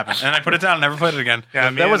idea what happened. And I put it down and never played it again. Yeah,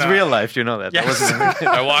 me That was and, real life, you know that. That Yes. wasn't.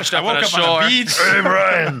 I washed up I woke on a up shore. on a beach. Hey,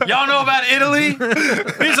 Brian. Y'all know about Italy?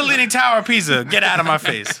 Here's the Leaning Tower of Pisa. Get out of my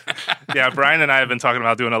face. Yeah, Brian and I have been talking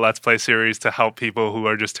about doing a Let's Play series to help people who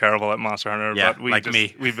are just terrible at Monster Hunter. Yeah, but like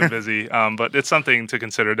me. We've been busy, but it's something to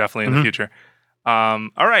consider definitely in the future. All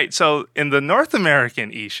right, so in the North American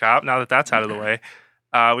eShop, now that that's out of the way,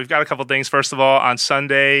 we've got a couple things. First of all, on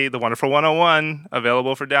Sunday, The Wonderful 101,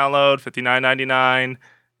 available for download, $59.99.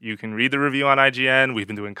 You can read the review on IGN. We've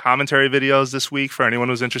been doing commentary videos this week for anyone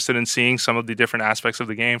who's interested in seeing some of the different aspects of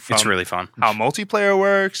the game. From It's really fun. how multiplayer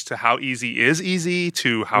works to how easy is easy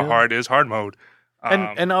to how hard is hard mode.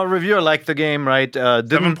 And our reviewer liked the game, right? Didn't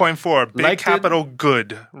 7.4, big liked it. capital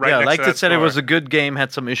good. Right yeah, next liked to it. that Said it score. was a good game.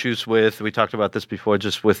 Had some issues with. We talked about this before,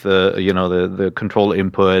 just with the control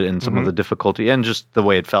input and some of the difficulty and just the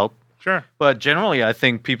way it felt. Sure. But generally, I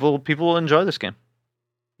think people will enjoy this game.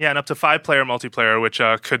 Yeah, and up to 5-player multiplayer, which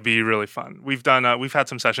could be really fun. We've had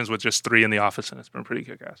some sessions with just 3 in the office, and it's been pretty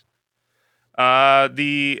kick-ass.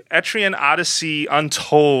 The Etrian Odyssey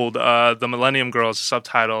Untold, the Millennium Girls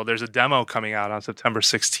subtitle. There's a demo coming out on September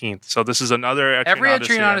 16th. So this is another Etrian Every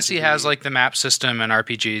Odyssey Etrian Odyssey RPG. has like the map system and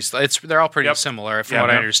RPGs. They're all pretty similar, from what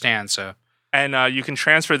I understand. So. And you can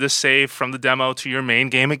transfer this save from the demo to your main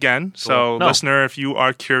game again. So, listener, if you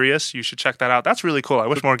are curious, you should check that out. That's really cool. I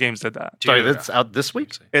wish more games did that. Sorry, that's out this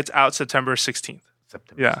week? It's out September 16th.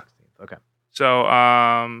 September 16th. Okay. So,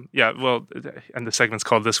 well, and the segment's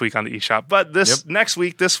called This Week on the eShop. But next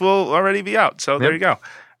week, this will already be out. So there you go.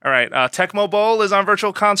 All right. Tecmo Bowl is on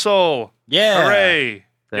Virtual Console. Yeah. Hooray.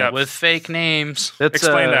 With fake names.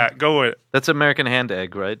 Explain that. Go with it. That's American Hand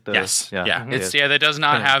Egg, right? Yes. Yeah. That does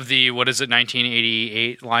not have the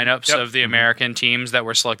 1988 lineups of the American teams that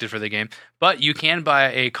were selected for the game. But you can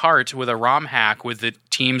buy a cart with a ROM hack with the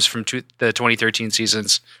teams from the 2013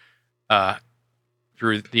 seasons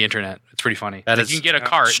through the internet. It's pretty funny. You can get a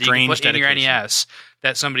cart that you can put in your NES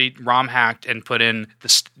that somebody ROM hacked and put in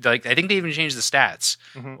I think they even changed the stats.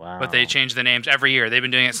 Wow. But they change the names every year. They've been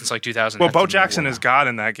doing it since 2000. Well, Bo Jackson is God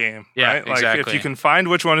in that game. Yeah, right? exactly. If you can find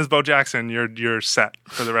which one is Bo Jackson, you're set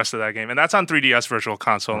for the rest of that game. And that's on 3DS Virtual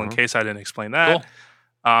Console, in case I didn't explain that. Cool.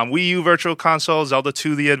 Wii U Virtual Console, Zelda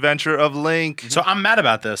 2, The Adventure of Link. So I'm mad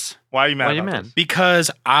about this. Why are you mad about this? Because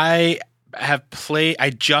I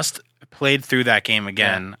just played through that game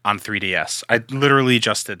again on 3DS. I literally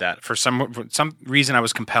just did that. For some reason, I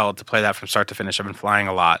was compelled to play that from start to finish. I've been flying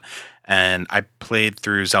a lot, and I played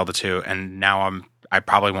through Zelda 2, and now I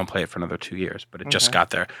probably won't play it for another 2 years, but it just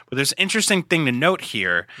got there. But there's an interesting thing to note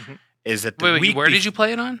here is that where did you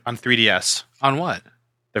play it on? On 3DS. On what?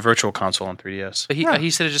 The Virtual Console on 3DS. But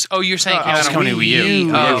he said it just. Oh, you're saying it's coming to Wii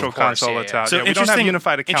U. Virtual Console. It's out. So we don't have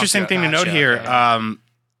unified accounts. Interesting yet. thing to note here.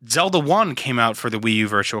 Zelda 1 came out for the Wii U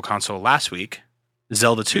Virtual Console last week.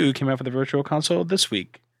 Zelda 2 came out for the Virtual Console this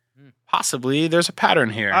week. Possibly there's a pattern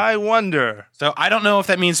here. I wonder. So I don't know if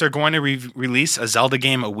that means they're going to release a Zelda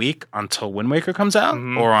game a week until Wind Waker comes out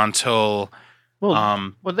or until...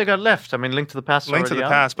 what they got left? I mean, Link to the Past is Link to the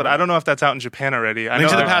out. Past, but I don't know if that's out in Japan already. Link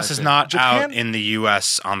to the Past is not out in the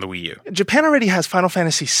US on the Wii U. Japan already has Final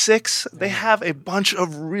Fantasy VI. They have a bunch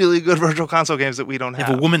of really good Virtual Console games that we don't have.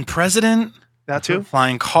 They have a woman president. That too?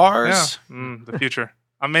 Flying cars. Yeah. The future.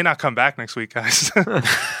 I may not come back next week, guys.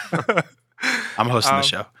 I'm hosting the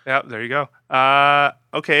show. Yeah, there you go.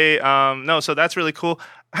 Okay. No, so that's really cool.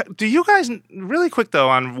 Do you guys, really quick though,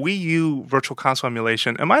 on Wii U Virtual Console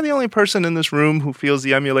emulation, am I the only person in this room who feels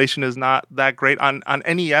the emulation is not that great on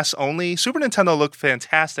NES only? Super Nintendo looked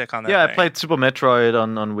fantastic on that Yeah, thing. I played Super Metroid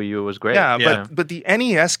on Wii U. It was great. Yeah, but the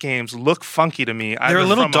NES games look funky to me. They're a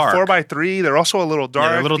little dark. 4x3, they're also a little dark. Yeah,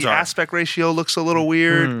 they're a little the dark. aspect ratio looks a little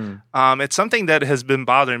weird. It's something that has been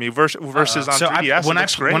bothering me versus on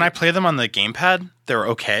 3DS. When I play them on the gamepad, they're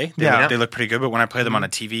okay. They look pretty good. But when I play them on a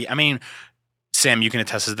TV, I mean, Sam, you can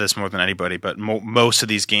attest to this more than anybody, but most of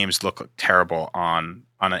these games look terrible on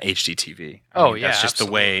an HD TV. That's just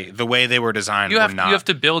absolutely. the way they were designed. You have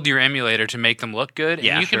to build your emulator to make them look good.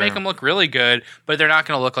 Yeah, and you can make them look really good, but they're not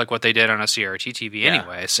going to look like what they did on a CRT TV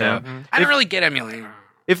anyway. So I don't really get emulating.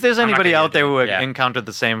 If there's anybody gonna out there who Yeah. encountered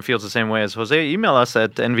feels the same way as Jose, email us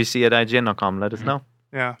at nvc@ign.com. Let us know.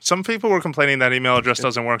 Yeah, some people were complaining that email address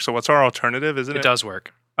doesn't work. So what's our alternative? Isn't it? It does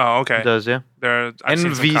work. Oh, okay. It does, yeah. I've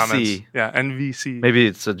seen some comments. NVC. Yeah, NVC. Maybe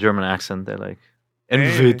it's a German accent. They're like,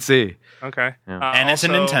 NVC. Okay. Yeah. And it's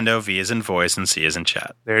a also- Nintendo. V is in voice and C is in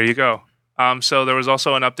chat. There you go. So there was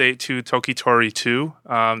also an update to Tokitori 2.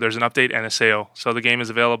 There's an update and a sale. So the game is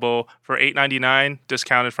available for $8.99,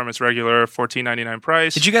 discounted from its regular $14.99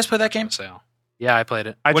 price. Did you guys play that game? So yeah, I played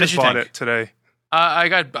it. I What just did you bought think? it today. I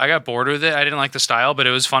got bored with it. I didn't like the style, but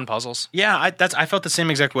it was fun puzzles. Yeah, I felt the same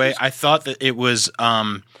exact way. I thought that it was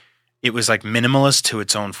like minimalist to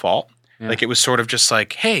its own fault. Yeah. Like it was sort of just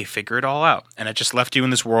like, hey, figure it all out, and it just left you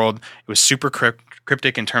in this world. It was super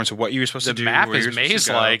cryptic in terms of what you were supposed The to do. map where is you were supposed to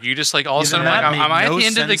maze-like. go. You just like all of a sudden, that like, made am I at no the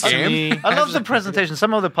end of the sense to game? me. I love the presentation.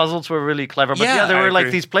 Some of the puzzles were really clever, but Yeah, there I were like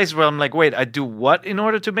agree. these places where I'm like, wait, I do what in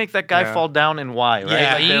order to make that guy Yeah. fall down and why? Right?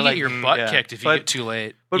 Yeah, Like, you they're get like, your butt yeah. kicked if you But- get too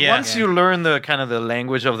late. But Yeah. once you learn the kind of the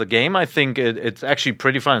language of the game, I think it's actually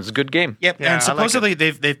pretty fun. It's a good game. Yep, Yeah, I like and supposedly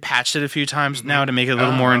they've patched it a few times now to make it a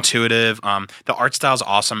little more intuitive. The art style's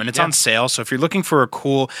awesome, and it's on sale. So if you're looking for a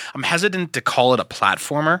cool, I'm hesitant to call it a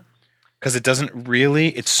platformer because it doesn't really.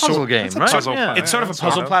 It's Puzzle game, it's a right? puzzle. Yeah. It's sort of a that's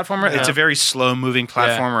puzzle sort platformer. Yeah. It's a very slow moving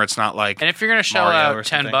platformer. It's not like. And if you're going to shell Mario or out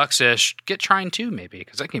something. $10 ish, get Trine 2 maybe,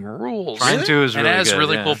 because that game rules. Trine 2 is and really it has good,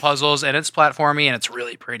 really yeah. cool puzzles, and it's platformy, and it's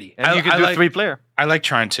really pretty. And you can do like- 3-player. I like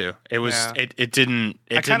trying to. It was. Yeah. It didn't.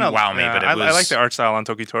 It I didn't kinda- wow me, yeah, but it I was. like the art style on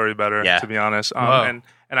Tokitori better, Yeah. to be honest. Whoa.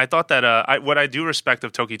 And I thought that what I do respect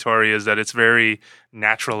of Tokitori is that it's very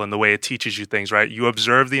natural in the way it teaches you things. Right, you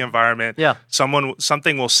observe the environment. Yeah.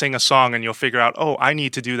 Something will sing a song, and you'll figure out, oh, I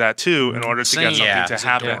need to do that too in order to get Singing something is to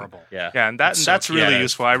happen. adorable. Yeah. Yeah, and that's so- really yeah,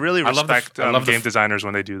 useful. I really I love the- respect I love the game f- designers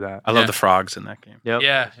when they do that. I love Yeah. the frogs in that game. Yep.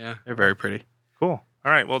 Yeah. They're very pretty. Cool.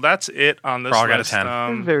 All right. Well, that's it on this Frog out of list.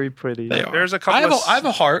 10. Very pretty. They are. There's a couple I have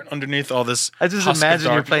a heart underneath all this. I just husk of imagine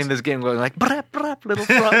you're darkness, playing this game going like, brap, brap, little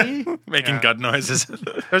froggy. making Yeah. gut noises.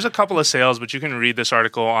 There's a couple of sales, but you can read this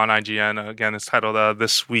article on IGN. Again, it's titled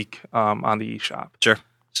 "This Week" on the eShop. Sure.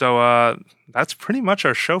 So that's pretty much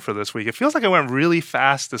our show for this week. It feels like it went really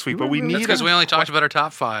fast this week, but we That's need because we only talked about our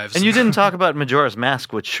top fives. And you didn't talk about Majora's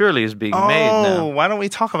Mask, which surely is being made now. why don't we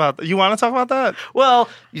talk about? You want to talk about that? Well,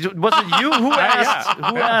 was it you who asked Yeah.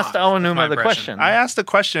 who asked Aonuma My the impression. question? I asked a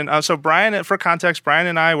question. So Brian, for context, Brian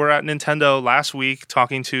and I were at Nintendo last week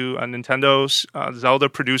talking to a Nintendo Zelda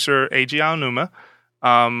producer, Eiji Aonuma,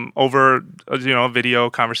 over a video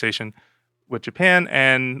conversation with Japan,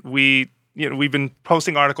 and we've been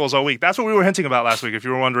posting articles all week. That's what we were hinting about last week. If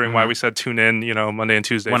you were wondering why we said tune in, Monday and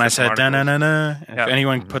Tuesday. When for I some said da articles. na na na, if Yeah.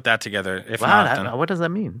 anyone put that together, if Wow, not, then what does that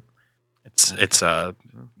mean? it's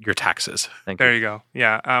your taxes. Thank There you. you go.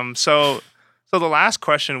 Yeah. So the last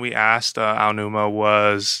question we asked Aonuma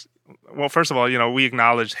was, well, first of all, we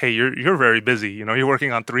acknowledged, hey, you're very busy. You're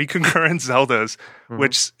working on 3 concurrent Zeldas,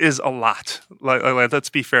 which is a lot. Like, let's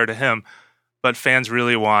be fair to him. But fans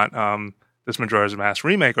really want this Majora's Mask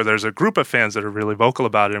remake, or there's a group of fans that are really vocal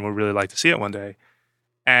about it and would really like to see it one day.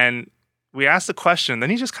 And we asked the question, then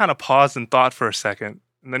he just kind of paused and thought for a second.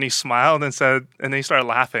 And then he smiled and said, and then he started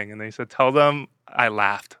laughing. And then he said, tell them I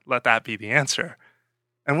laughed. Let that be the answer.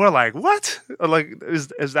 And we're like, what? Like, is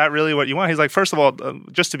that really what you want? He's like, first of all,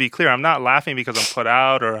 just to be clear, I'm not laughing because I'm put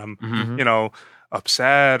out or I'm,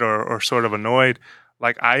 upset or sort of annoyed.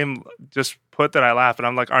 Like, I am just put that I laugh. And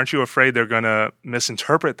I'm like, aren't you afraid they're going to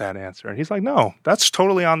misinterpret that answer? And he's like, no, that's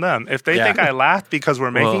totally on them. If they think I laughed because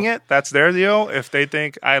we're making it, that's their deal. If they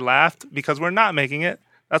think I laughed because we're not making it,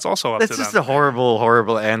 that's also up That's to just them. a horrible,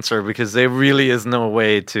 horrible answer because there really is no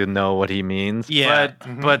way to know what he means. Yeah.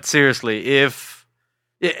 But seriously,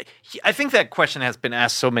 I think that question has been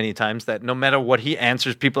asked so many times that no matter what he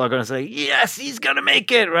answers, people are going to say, yes, he's going to make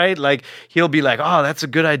it, right? Like, he'll be like, oh, that's a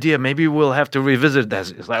good idea. Maybe we'll have to revisit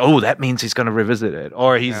that. It's like, oh, that means he's going to revisit it.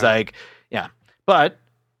 Or he's like, yeah. But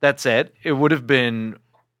that said, it would have been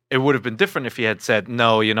different if he had said,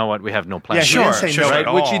 no, you know what, we have no plan. Yeah, he didn't say no right?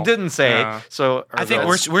 at Which he all. didn't say. Yeah. So I think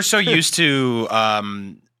we're so used to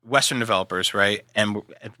Western developers, right? And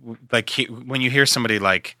like when you hear somebody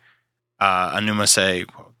like Aonuma say,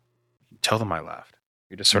 "Tell them I laughed,"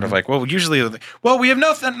 you're just sort of like, "Well, usually, we have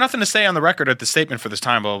nothing to say on the record at the statement for this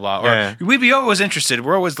time, blah blah blah." Or Yeah. we'd be always interested.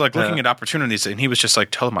 We're always like looking at opportunities, and he was just like,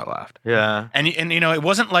 "Tell them I laughed." Yeah. And it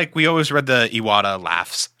wasn't like we always read the Iwata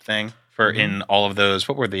laughs thing for in all of those.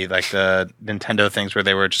 What were the Nintendo things where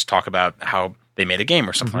they were just talk about how they made a game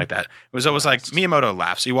or something like that. It was always like Miyamoto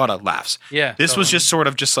laughs, Iwata laughs. Yeah, This was just sort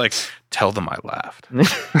of just like, tell them I laughed.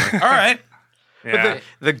 All right. Yeah. But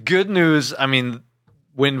the good news, I mean,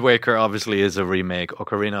 Wind Waker obviously is a remake.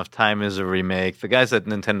 Ocarina of Time is a remake. The guys at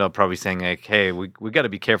Nintendo are probably saying like, hey, we got to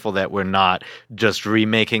be careful that we're not just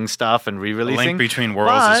remaking stuff and The re-releasing. Link Between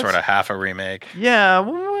Worlds But- is sort of half a remake. Yeah,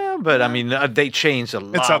 well, but I mean, they changed a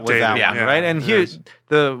lot with updated, that yeah. one, right? And It here, is.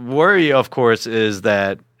 the worry, of course, is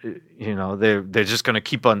that they're just going to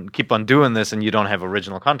keep on doing this, and you don't have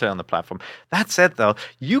original content on the platform. That said, though,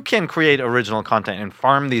 you can create original content and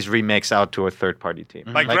farm these remakes out to a third-party team,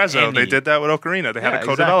 Like Grezzo, they did that with Ocarina. They had a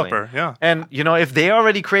co-developer. Exactly. Yeah. And, if they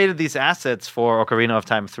already created these assets for Ocarina of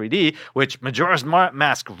Time 3D, which Majora's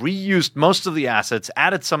Mask reused most of the assets,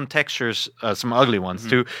 added some textures, some ugly ones,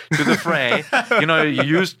 to the fray. You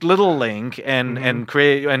used Little Link and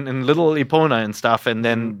create and Little Epona and stuff, and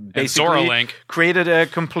then basically Zora Link. created a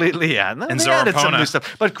completely, And they added some Zorapona. new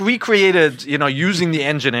stuff. But recreated, using the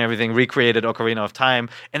engine and everything, recreated Ocarina of Time,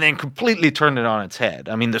 and then completely turned it on its head.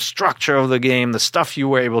 I mean, the structure of the game, the stuff you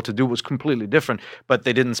were able to do was completely different, but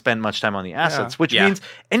they didn't spend much time on the assets, which Yeah. means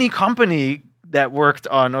any company that worked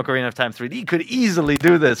on Ocarina of Time 3D could easily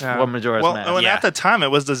do this for Majora's Mask. And Yeah. at the time, it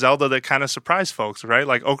was the Zelda that kind of surprised folks, right?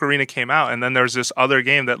 Like Ocarina came out, and then there's this other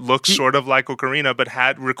game that looks sort of like Ocarina, but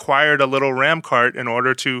had required a little RAM cart in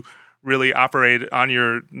order to really operate on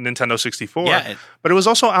your Nintendo 64. Yeah, but it was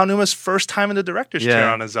also Aonuma's first time in the director's Yeah. chair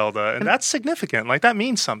on a Zelda, and that's significant. Like, that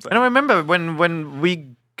means something. And I remember when we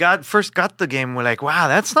first got the game, we're like, wow,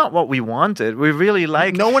 that's not what we wanted. We really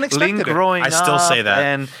liked No one expected Link it. growing I still up, say that.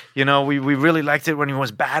 and we really liked it when he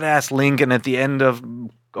was badass Link, and at the end of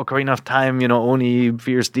Ocarina of Time, Oni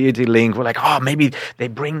fierce deity Link. We're like, oh, maybe they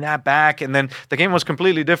bring that back, and then the game was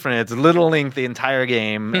completely different. It's Little Link the entire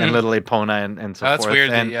game, and Little Epona, and so That's forth. weird.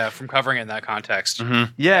 And From covering it in that context.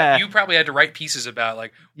 yeah, You probably had to write pieces about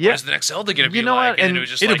like, Yeah. what is the next Zelda going to be You know like? what? And And it was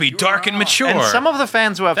just it'll like, be dark and mature. And some of the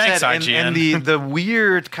fans were upset, Thanks, and IGN. the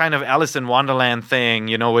weird kind of Alice in Wonderland thing,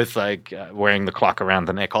 with like wearing the clock around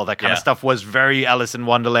the neck, all that kind of Yeah. stuff was very Alice in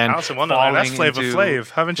Wonderland. Alice in Wonderland, that's falling Flavor into- Flav.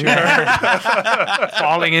 Haven't you heard?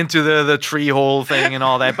 falling into the tree hole thing and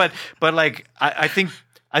all that. But like I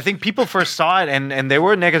think people first saw it and there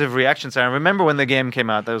were negative reactions. And I remember when the game came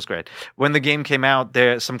out, that was great. When the game came out,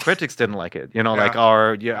 some critics didn't like it. Like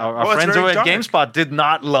our Well, it's friends very over at dark. GameSpot did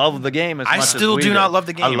not love the game as I much still as we do did. not love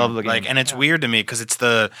the game. I love the game. Like, and it's weird to me because it's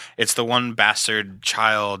the one bastard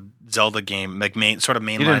child Zelda game, like sort of You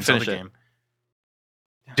mainline didn't Zelda finish it. game.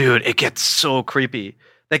 Dude, it gets so creepy.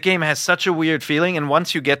 That game has such a weird feeling, and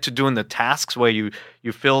once you get to doing the tasks where you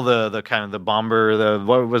fill the kind of the bomber,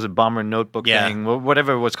 what was it, bomber notebook Yeah. thing,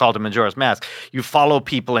 whatever it was called in Majora's Mask, you follow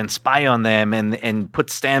people and spy on them and put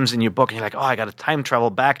stamps in your book, and you're like, oh, I got to time travel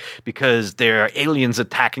back because there are aliens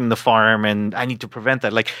attacking the farm, and I need to prevent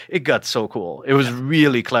that. Like, it got so cool. It was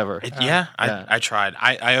really clever. Yeah, I tried.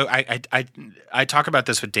 I talk about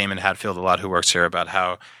this with Damon Hatfield a lot, who works here, about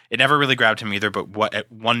how it never really grabbed him either. But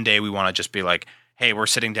one day we want to just be like, hey, we're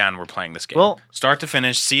sitting down, we're playing this game, start to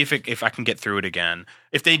finish, see if I can get through it again.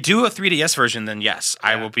 If they do a 3DS version, then yes,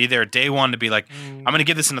 I will be there day one to be like, I'm going to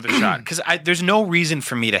give this another shot, because there's no reason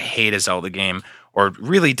for me to hate a Zelda game or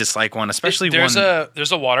really dislike one, especially there's one.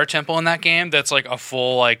 There's a water temple in that game that's like a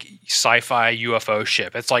full like sci-fi UFO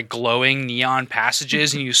ship. It's like glowing neon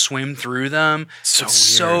passages and you swim through them. So It's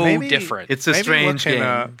so Maybe- different. It's a Maybe strange what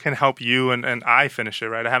game. can help you and I finish it,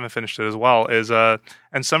 right? I haven't finished it as well.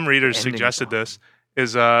 And some readers Ending suggested is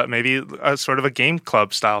this is maybe a sort of a game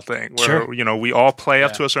club style thing where Sure. we all play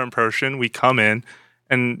up to a certain person, we come in,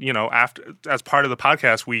 and after as part of the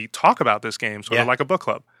podcast we talk about this game, sort of like a book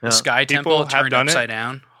club. the Sky People Temple have turned done it. upside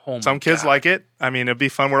down. Oh my Some kids God. like it. I mean, it'd be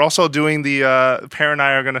fun. We're also doing the Per and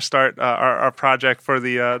I are going to start our project for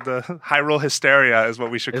the Hyrule Hysteria is what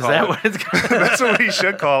we should Is call that it. what it's called? That's what we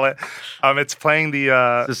should call it. It's playing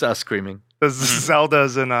the This is us screaming.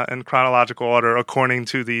 Zeldas in chronological order according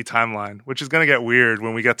to the timeline, which is going to get weird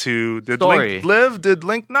when we get to did Story. Link live? Did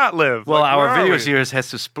Link not live? Well, Like, our where are video we? series has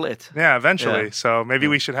to split. Yeah, eventually. Yeah. So maybe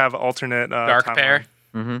we should have alternate Dark timeline. Pair.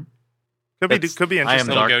 Mm-hmm. Could be I am interesting.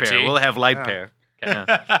 Little dark pair. goatee. We'll have light Yeah. pair. Yeah.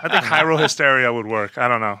 I think Hyrule Hysteria would work. I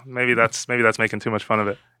don't know. Maybe that's making too much fun of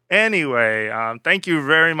it. Anyway, thank you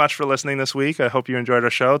very much for listening this week. I hope you enjoyed our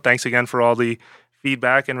show. Thanks again for all the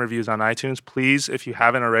feedback and reviews on iTunes. Please, if you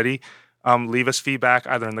haven't already, leave us feedback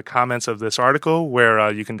either in the comments of this article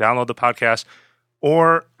where you can download the podcast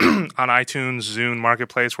or on iTunes, Zune,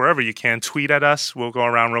 Marketplace, wherever you can. Tweet at us. We'll go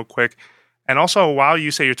around real quick. And also, while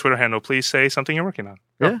you say your Twitter handle, please say something you're working on.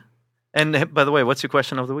 Yeah. And by the way, what's your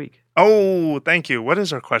question of the week? Oh, thank you. What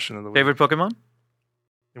is our question of the week? Favorite Pokemon?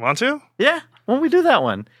 You want to? Yeah. Why don't we do that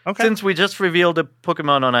one? Okay. Since we just revealed a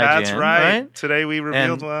Pokemon on IGN. That's right. Today we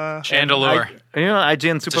revealed... Chandelure.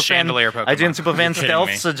 IGN It's a Superfan. chandelier Pokemon. IGN Superfan kidding Stealth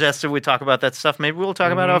me. suggested we talk about that stuff. Maybe we'll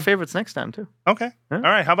talk about our favorites next time too. Okay. Huh? All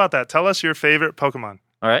right. How about that? Tell us your favorite Pokemon.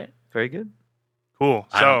 All right. Very good. Cool.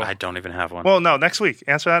 So, I don't even have one. well, no, next week.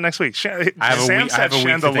 Answer that next week. have a Sam week- I said have a week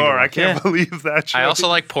to think Chandelure. about I it. can't Yeah. believe that. I also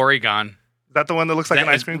like Porygon. Is that the one that looks like an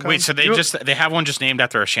ice cream cone? Wait, so they have one just named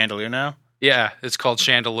after a chandelier now? Yeah, it's called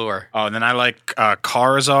Chandelure. Oh, and then I like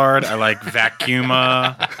Charizard. I like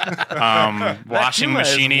Vacuuma. Washing Vacuuma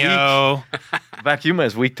is Machinio. Vacuuma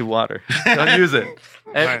is weak to water. Don't use it.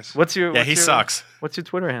 Nice. What's your? Yeah, what's he your- sucks. What's your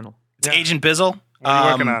Twitter handle? It's Agent Bizzle. What are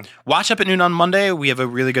you working on? Watch Up at Noon on Monday. We have a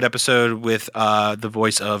really good episode with the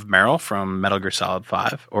voice of Meryl from Metal Gear Solid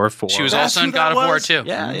 5 or 4. She was That's also who in that God of War was? 2.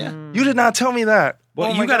 Yeah, yeah. You did not tell me that. Well,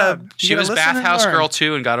 Oh you my gotta- God. She You was gotta listen and Bathhouse learn. Girl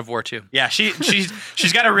 2 in God of War 2. Yeah,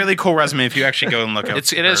 she's got a really cool resume if you actually go and look up.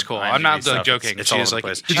 It is her cool. IMDb I'm not stuff. joking. It's She all is over like- the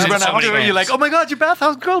place. she's You in run so out many there and you're games. like, oh my god, you're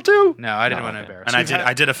Bathhouse Girl too. No, I didn't want to embarrass. And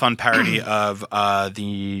I did a fun parody of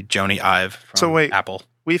the Joni Ive from So wait. Apple.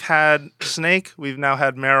 We've had Snake. We've now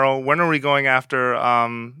had Meryl. When are we going after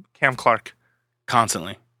Cam Clark?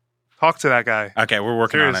 Constantly. Talk to that guy. Okay, we're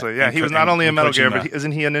working on Seriously. it. Yeah, he was not only in Metal Gear, but Kojima.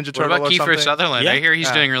 isn't he a Ninja What Turtle about or Kiefer something? Sutherland? Yeah. I hear he's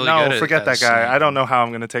Yeah. doing really no, good. forget that guy. I don't know how I'm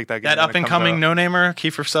going to take that guy. That up and coming no namer,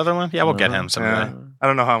 Kiefer Sutherland. Yeah, we'll get him someday. I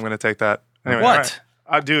don't know how I'm going to take that. Anyway, What? all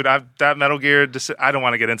Dude, that Metal Gear. I don't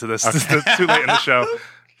want to get into this. It's too late in the show.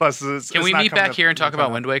 Plus, can we meet back here and talk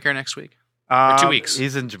about Wind Waker next week? 2 weeks.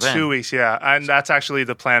 He's in Japan. 2 weeks, yeah. And that's actually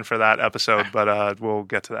the plan for that episode, but we'll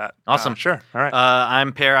get to that. Awesome. Sure. All right.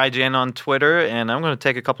 I'm Per IGN on Twitter, and I'm going to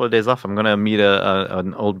take a couple of days off. I'm going to meet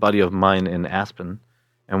an old buddy of mine in Aspen,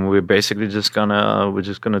 and we're basically just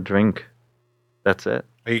gonna drink. That's it.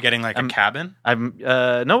 Are you getting like a cabin?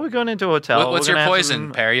 No, we're going into a hotel. What's your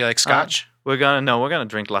poison, Per? You like scotch? We're gonna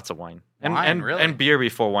drink lots of wine. And really? beer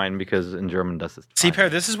before wine, because in German does this. See, Per,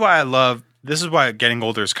 this is why getting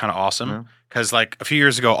older is kind of awesome. Because like a few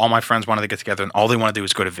years ago, all my friends wanted to get together and all they want to do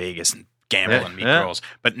is go to Vegas and gamble and meet girls.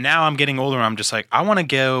 But now I'm getting older and I'm just like, I want to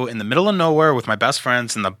go in the middle of nowhere with my best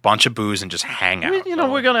friends and a bunch of booze and just hang out.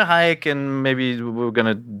 We're going to hike and maybe we're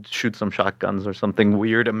going to shoot some shotguns or something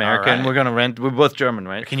weird American. Right. We're going to rent. We're both German,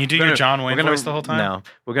 right? Can you do your John Wayne voice the whole time? No.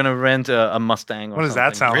 We're going to rent a Mustang or What does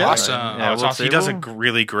that sound Really? like? Awesome. Yeah, it's awesome. He does a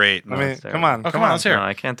really great. I mean, terrible. come on. Oh, come on, let's hear No, it.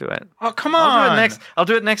 I can't do it. Oh, come I'll on.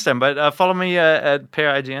 do it next time. But follow me at Per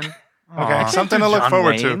IGN. Okay, something to look John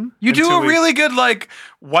forward Wayne. to. You in do 2 a weeks. really good like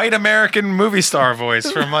white American movie star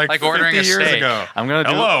voice from like ordering 50 a years steak. ago. I'm going to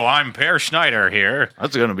do Hello, I'm Per Schneider here.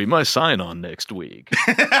 That's going to be my sign-on next week.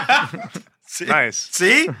 See? Nice.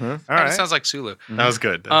 See? All Kind right. of sounds like Sulu. That was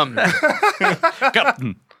good.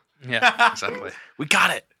 Yeah, exactly. We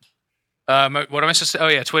got it. What am I supposed to say? Oh,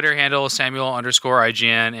 yeah, Twitter handle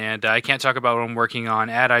Samuel_IGN, and I can't talk about what I'm working on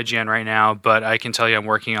at IGN right now, but I can tell you I'm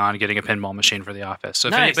working on getting a pinball machine for the office. So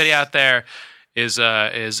if Nice. anybody out there is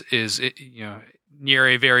near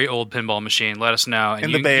a very old pinball machine, let us know. And In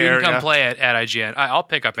you, the Bay you can Area. come play it at IGN. I'll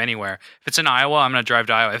pick up anywhere. If it's in Iowa, I'm going to drive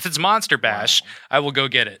to Iowa. If it's Monster Bash, I will go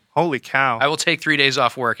get it. Holy cow. I will take 3 days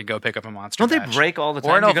off work and go pick up a Monster Don't Bash. they break all the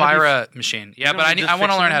time? Or an You're gonna be- Elvira machine. Yeah, you're but gonna be I just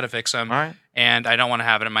want to fixing learn them? how to fix them. All right. And I don't want to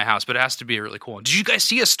have it in my house, but it has to be really cool. Did you guys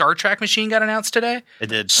see a Star Trek machine got announced today? It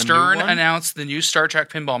did. Stern one? announced the new Star Trek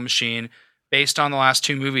pinball machine based on the last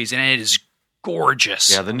 2 movies, and it is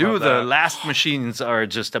gorgeous. Yeah, the last machines are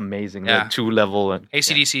just amazing. Yeah. The 2-level. And,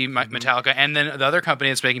 AC/DC, Metallica, and then the other company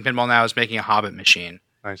that's making pinball now is making a Hobbit machine.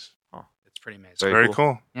 Nice. It's pretty amazing. Very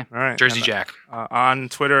cool. Yeah. All right. Jersey And, Jack. on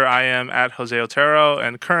Twitter, I am at Jose Otero,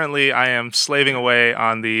 and currently I am slaving away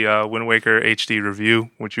on the Wind Waker HD review,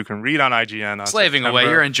 which you can read on IGN. On Slaving September. away.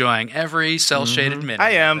 You're enjoying every cell-shaded minute.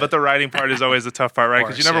 I am, of but it. the writing part is always the tough part, right?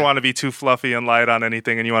 Because you course, never yeah. want to be too fluffy and light on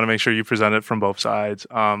anything, and you want to make sure you present it from both sides.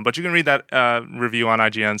 But you can read that review on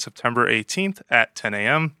IGN September 18th at 10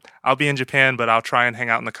 a.m. I'll be in Japan, but I'll try and hang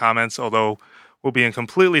out in the comments, although we'll be in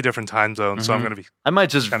completely different time zones, so I'm going to be... I might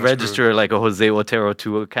just Kinda register like a Jose Otero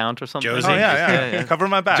 2 account or something. Josie? Oh, yeah. Cover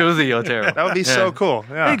my back. Josie Otero. That would be so cool.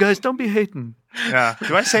 Yeah. Hey guys, don't be hating. Yeah.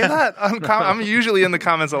 Do I say that? I'm usually in the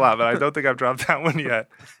comments a lot, but I don't think I've dropped that one yet.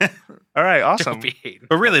 All right. Awesome. Don't be hating.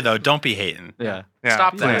 But really though, don't be hating. Yeah. Yeah,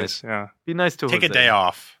 Stop that. please. Yeah. Be nice to Take a Jose. day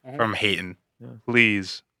off from hating.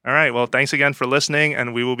 Please. All right. Well, thanks again for listening,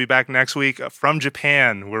 and we will be back next week from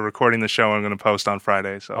Japan. We're recording the show. I'm going to post on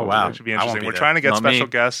Friday, so Oh, wow. it should be I won't interesting. be We're there. trying to get Not special me.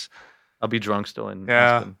 guests. I'll be drunk still in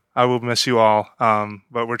Yeah. Aspen. I will miss you all,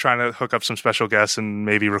 but we're trying to hook up some special guests and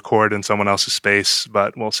maybe record in someone else's space,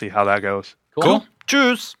 but we'll see how that goes. Cool.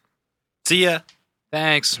 Cheers. See ya.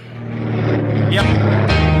 Thanks.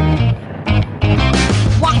 Yep.